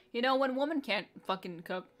 You know, when woman can't fucking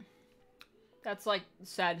cook, that's like the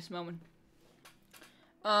saddest moment.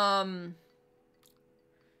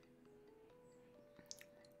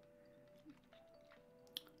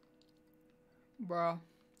 Bro.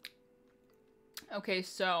 Okay,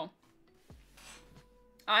 so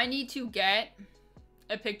I need to get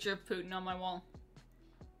a picture of Putin on my wall.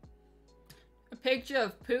 A picture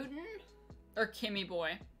of Putin or Kimmy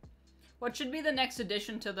Boy? What should be the next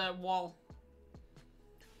addition to the wall?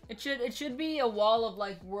 It should be a wall of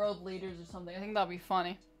like world leaders or something. I think that'll be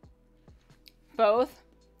funny. Both.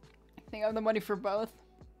 I think I have the money for both.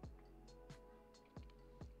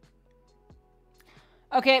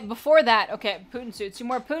 Okay, before that, okay, Putin suit. See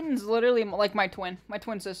more. Putin's literally like my twin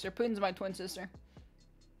sister. Putin's my twin sister.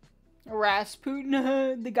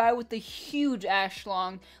 Rasputin, the guy with the huge ass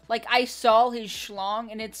schlong. Like, I saw his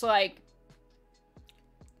schlong, and it's like,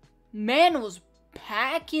 man was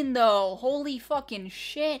packing though. Holy fucking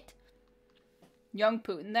shit. Young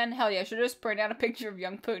Putin. Then, hell yeah, I should just print out a picture of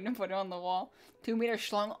young Putin and put it on the wall. 2-meter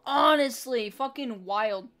schlong. Honestly, fucking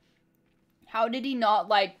wild. How did he not,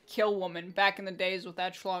 like, kill women back in the days with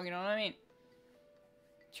that schlong, you know what I mean?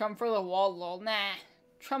 Trump for the wall, lol. Nah.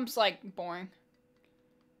 Trump's, like, boring.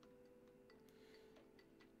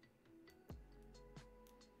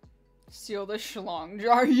 Steal the schlong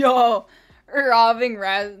jar. Yo! Robbing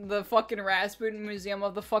the fucking Rasputin Museum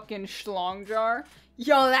of the fucking schlong jar.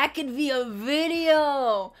 Yo, that could be a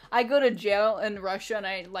video! I go to jail in Russia and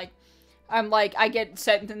I get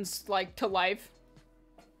sentenced, like, to life.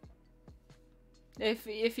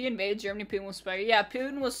 If he invades Germany, Putin will spare you. Yeah,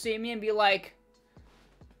 Putin will see me and be like,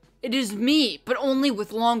 it is me, but only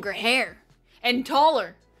with longer hair. And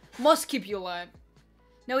taller. Must keep you alive.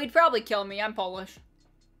 No, he'd probably kill me. I'm Polish.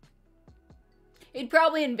 He'd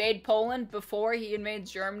probably invade Poland before he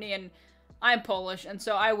invades Germany, and I'm Polish, and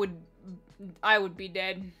so I would be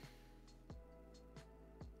dead.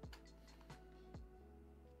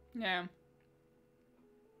 Yeah.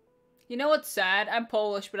 You know what's sad? I'm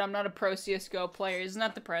Polish, but I'm not a pro CSGO player. Isn't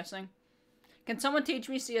that depressing? Can someone teach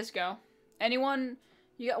me CSGO? Anyone?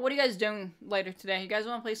 What are you guys doing later today? You guys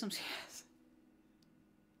want to play some CS?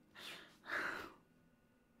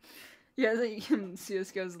 Yeah,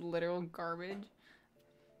 CSGO is literal garbage.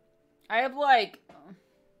 I have like...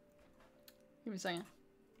 give me a second.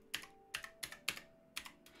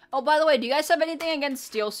 Oh, by the way, do you guys have anything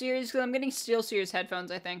against SteelSeries? Because I'm getting SteelSeries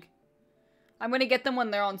headphones, I think. I'm gonna get them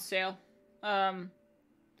when they're on sale.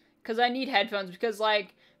 Because I need headphones. Because,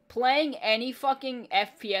 like, playing any fucking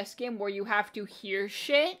FPS game where you have to hear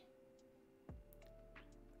shit...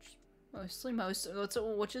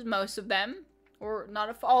 which is most of them. Or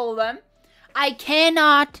not all of them. I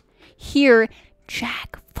cannot hear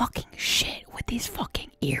jack fucking shit with these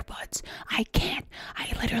fucking earbuds. I can't.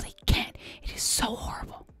 I literally can't. It is so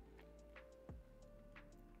horrible.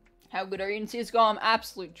 How good are you in CSGO? I'm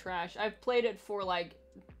absolute trash. I've played it for like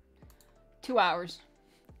 2 hours.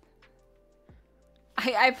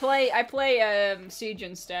 I play Siege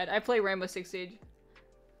instead. I play Rainbow Six Siege.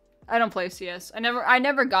 I don't play CS. I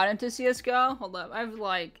never got into CSGO. Hold up. I have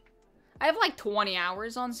like 20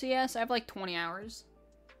 hours on CS. I have like 20 hours.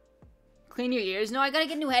 Clean your ears. No, I gotta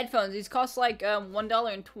get new headphones. These cost like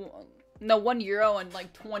 €1 and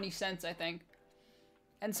like 20 cents, I think.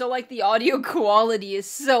 And so, like, the audio quality is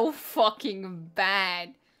so fucking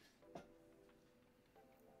bad.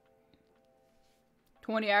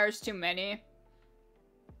 20 hours too many.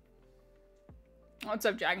 What's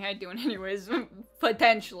up, Jack? How you doing anyways?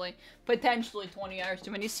 Potentially 20 hours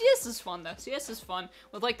too many. CS is fun, though. CS is fun.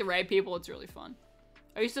 With, like, the right people, it's really fun.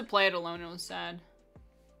 I used to play it alone. It was sad.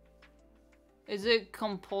 Is it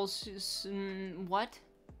compulsory? What?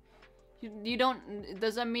 You don't...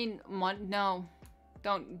 Does that mean... No.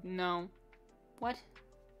 Don't know. What?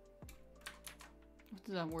 What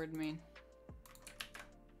does that word mean?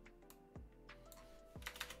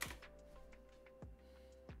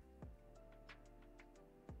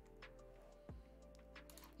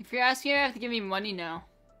 If you're asking, you have to give me money now.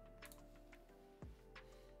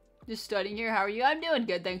 Just studying here. How are you? I'm doing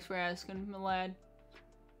good. Thanks for asking, my lad.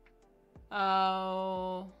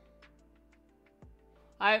 Oh.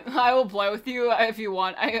 I will play with you if you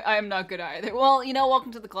want. I am not good either. Well, you know,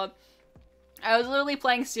 welcome to the club. I was literally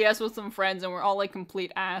playing CS with some friends and we're all like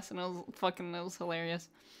complete ass and it was hilarious.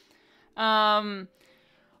 Are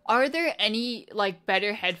there any like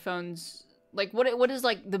better headphones? Like what is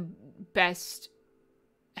like the best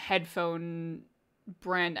headphone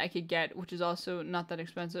brand I could get, which is also not that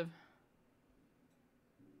expensive?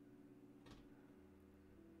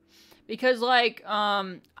 Because, like,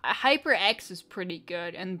 HyperX is pretty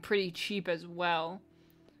good and pretty cheap as well.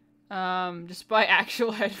 Just buy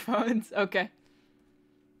actual headphones. Okay.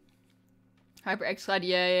 HyperX Cloud,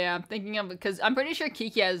 yeah. I'm thinking of, because I'm pretty sure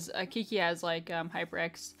Kiki has like,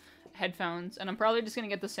 HyperX headphones. And I'm probably just gonna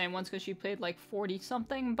get the same ones because she paid, like,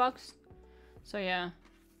 40-something bucks. So, yeah.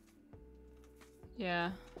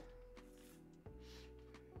 Yeah.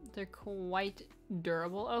 They're quite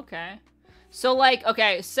durable. Okay. So, like,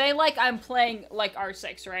 okay, say, like, I'm playing, like,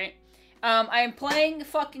 R6, right? I am playing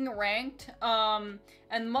fucking ranked, and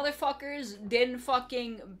motherfuckers didn't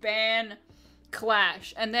fucking ban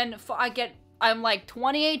Clash, and then I'm like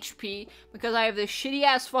 20 HP because I have this shitty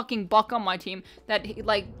ass fucking Buck on my team that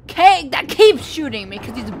that keeps shooting me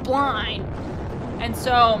because he's blind, and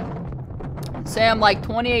so say I'm like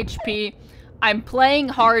 20 HP, I'm playing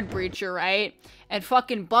Hard Breacher, right, and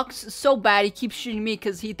fucking Buck's so bad he keeps shooting me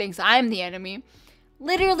because he thinks I'm the enemy.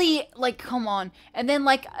 Literally, like, come on. And then,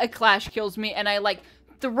 like, a Clash kills me, and I, like,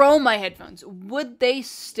 throw my headphones. Would they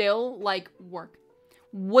still, like, work?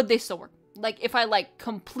 Would they still work? Like, if I, like,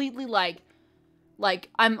 completely, like,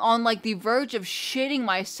 I'm on, like, the verge of shitting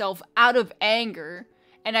myself out of anger,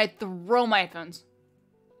 and I throw my headphones.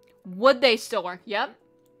 Would they still work? Yep.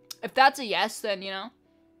 If that's a yes, then, you know.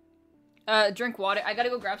 Drink water. I gotta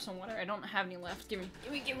go grab some water. I don't have any left. Give me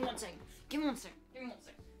 1 second. Give me 1 second. Give me 1 second. Give me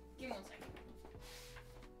 1 second.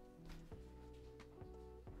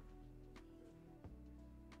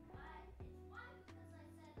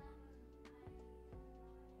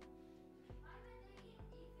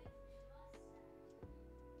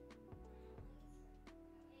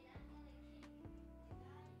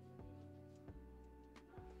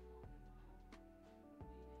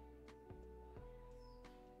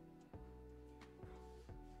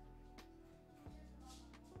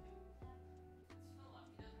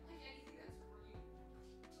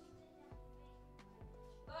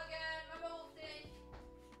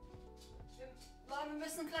 Wir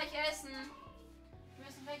müssen gleich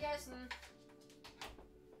essen.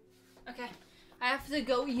 Okay. I have to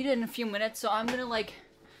go eat in a few minutes, so I'm gonna like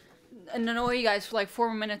annoy you guys for like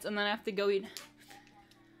 4 minutes and then I have to go eat.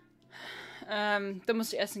 Dann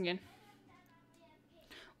muss ich essen gehen.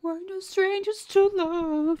 We're no strangers to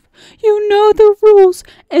love. You know the rules,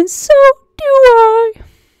 and so do I.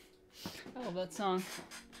 I love that song.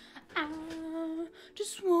 I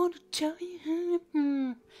just want to tell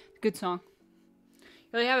you. Good song.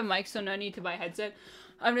 You really have a mic, so no need to buy a headset.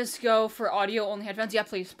 I'm just go for audio only headphones. Yeah,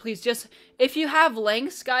 please. Just if you have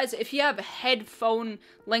links, guys, if you have headphone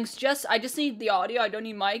links, I just need the audio. I don't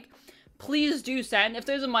need mic. Please do send. If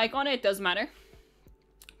there's a mic on it, it doesn't matter.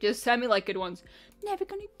 Just send me like good ones. Never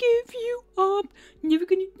gonna give you up. Never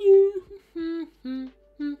gonna do.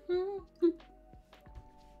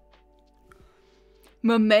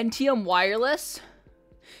 Momentium Wireless.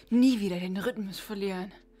 Nie wieder den Rhythmus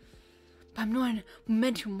verlieren. Beim neuen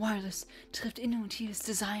Momentium Wireless trifft innovatives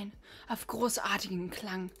Design auf großartigen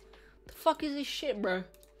Klang. The fuck is this shit, bro?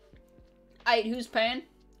 Aight, who's paying?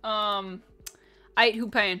 Aight, who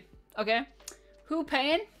paying? Okay. Who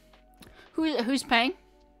paying? Who's paying?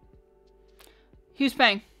 Who's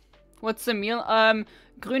paying? What's the meal?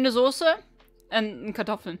 Grüne Soße and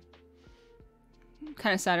Kartoffeln.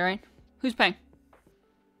 Kind of sad, right? Who's paying?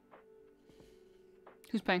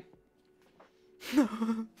 Who's paying?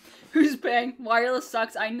 Who's paying? Wireless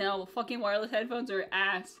sucks, I know. Fucking wireless headphones are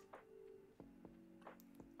ass.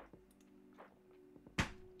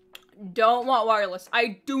 Don't want wireless.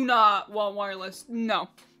 I do not want wireless. No.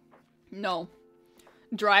 No.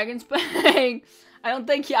 Dragon's paying. I don't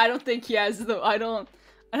think he has the I don't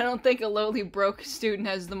think a lowly broke student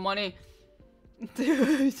has the money.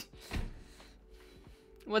 Dude.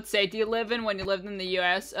 What state do you live in when you lived in the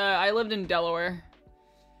US? I lived in Delaware.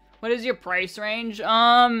 What is your price range?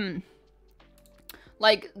 Like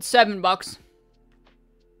 $7.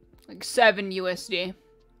 Like 7 USD.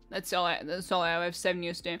 That's all I have. I have 7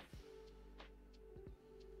 USD.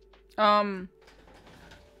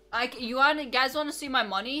 You guys want to see my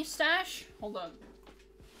money stash? Hold on.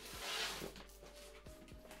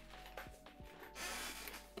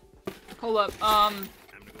 Hold up. Time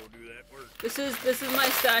to go do that work. This is my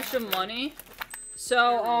stash of money.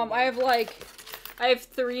 So I have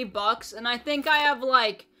 $3, and I think I have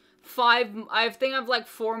like 5. I think I have like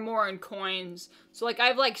 4 more in coins. So like I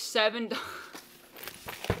have like $7.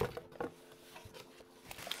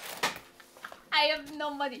 I have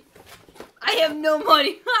no money. I have no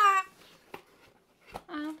money.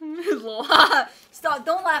 Stop!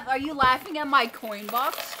 Don't laugh. Are you laughing at my coin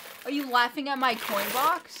box? Are you laughing at my coin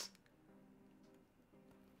box?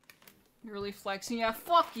 You're really flexing. Yeah,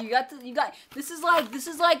 fuck you. You got. This is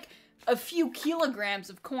like a few kilograms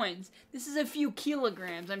of coins. This is a few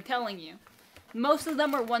kilograms. I'm telling you. Most of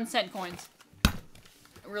them are 1-cent coins.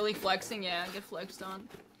 Really flexing. Yeah, I get flexed on.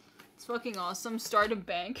 It's fucking awesome. Start a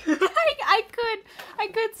bank. I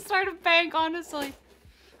could start a bank, honestly.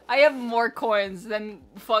 I have more coins than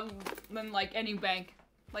like any bank.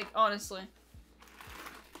 Like, honestly.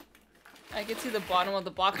 I can see the bottom of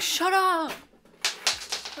the box. Shut up!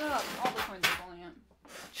 Shut up. All the coins are falling out.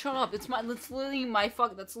 Shut up. That's literally my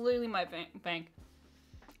bank.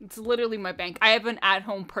 It's literally my bank. I have an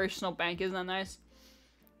at-home personal bank. Isn't that nice?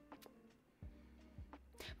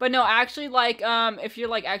 But no, actually, like, if you're,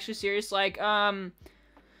 like, actually serious, like,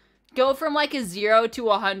 go from, like, a 0 to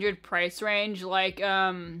 100 price range. Like,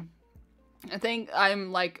 I think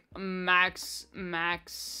I'm, like, max,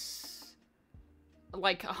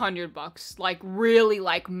 like, $100. Like, really,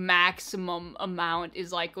 like, maximum amount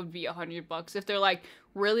is, like, would be $100. If they're, like,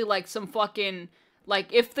 really, like, some fucking...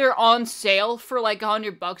 Like, if they're on sale for, like,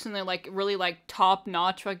 $100 and they're, like, really, like,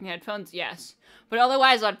 top-notch fucking headphones, yes. But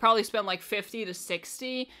otherwise, I'd probably spend, like, 50 to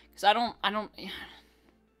 60, because I don't...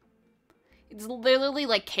 They're literally,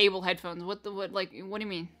 like, cable headphones. What do you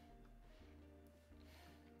mean?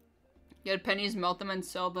 Get pennies, melt them, and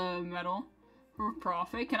sell the metal for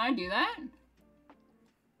profit? Can I do that?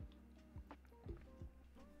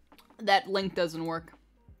 That link doesn't work.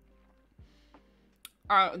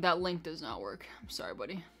 That link does not work. I'm sorry,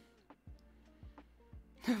 buddy.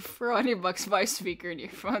 For $100 buy speaker and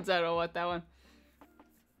earphones. I don't know what that one.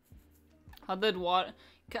 How did what?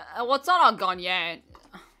 Well, it's not all gone yet.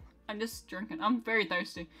 I'm just drinking. I'm very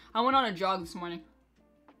thirsty. I went on a jog this morning.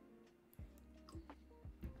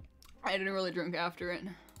 I didn't really drink after it.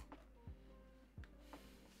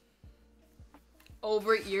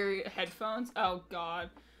 Over-ear headphones? Oh god.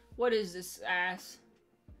 What is this ass?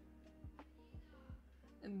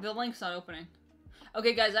 The link's not opening.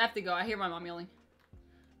 Okay, guys, I have to go. I hear my mom yelling.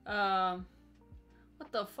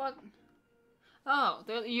 What the fuck? Oh,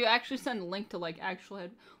 you actually send a link to, like, actual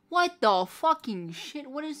head. What the fucking shit?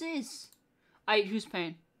 What is this? Who's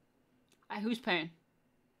paying? Who's paying?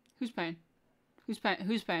 Who's paying? Who's paying?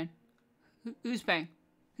 Who's paying? Who's paying?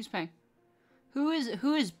 Who's paying? Who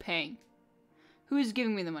is paying? Who is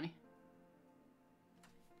giving me the money?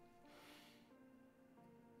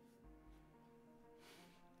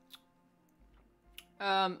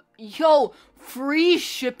 Yo, free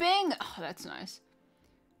shipping? Oh, that's nice.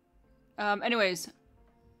 Anyways.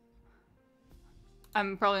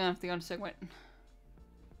 I'm probably gonna have to go in a second. Wait.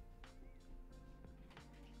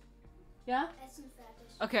 Yeah?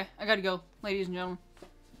 Okay, I gotta go, ladies and gentlemen.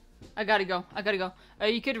 I gotta go.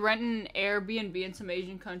 You could rent an Airbnb in some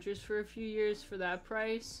Asian countries for a few years for that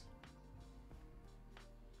price.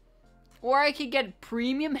 Or I could get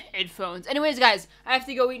premium headphones. Anyways, guys, I have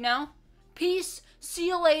to go eat now. Peace. See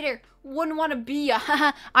you later. Wouldn't want to be a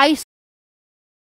I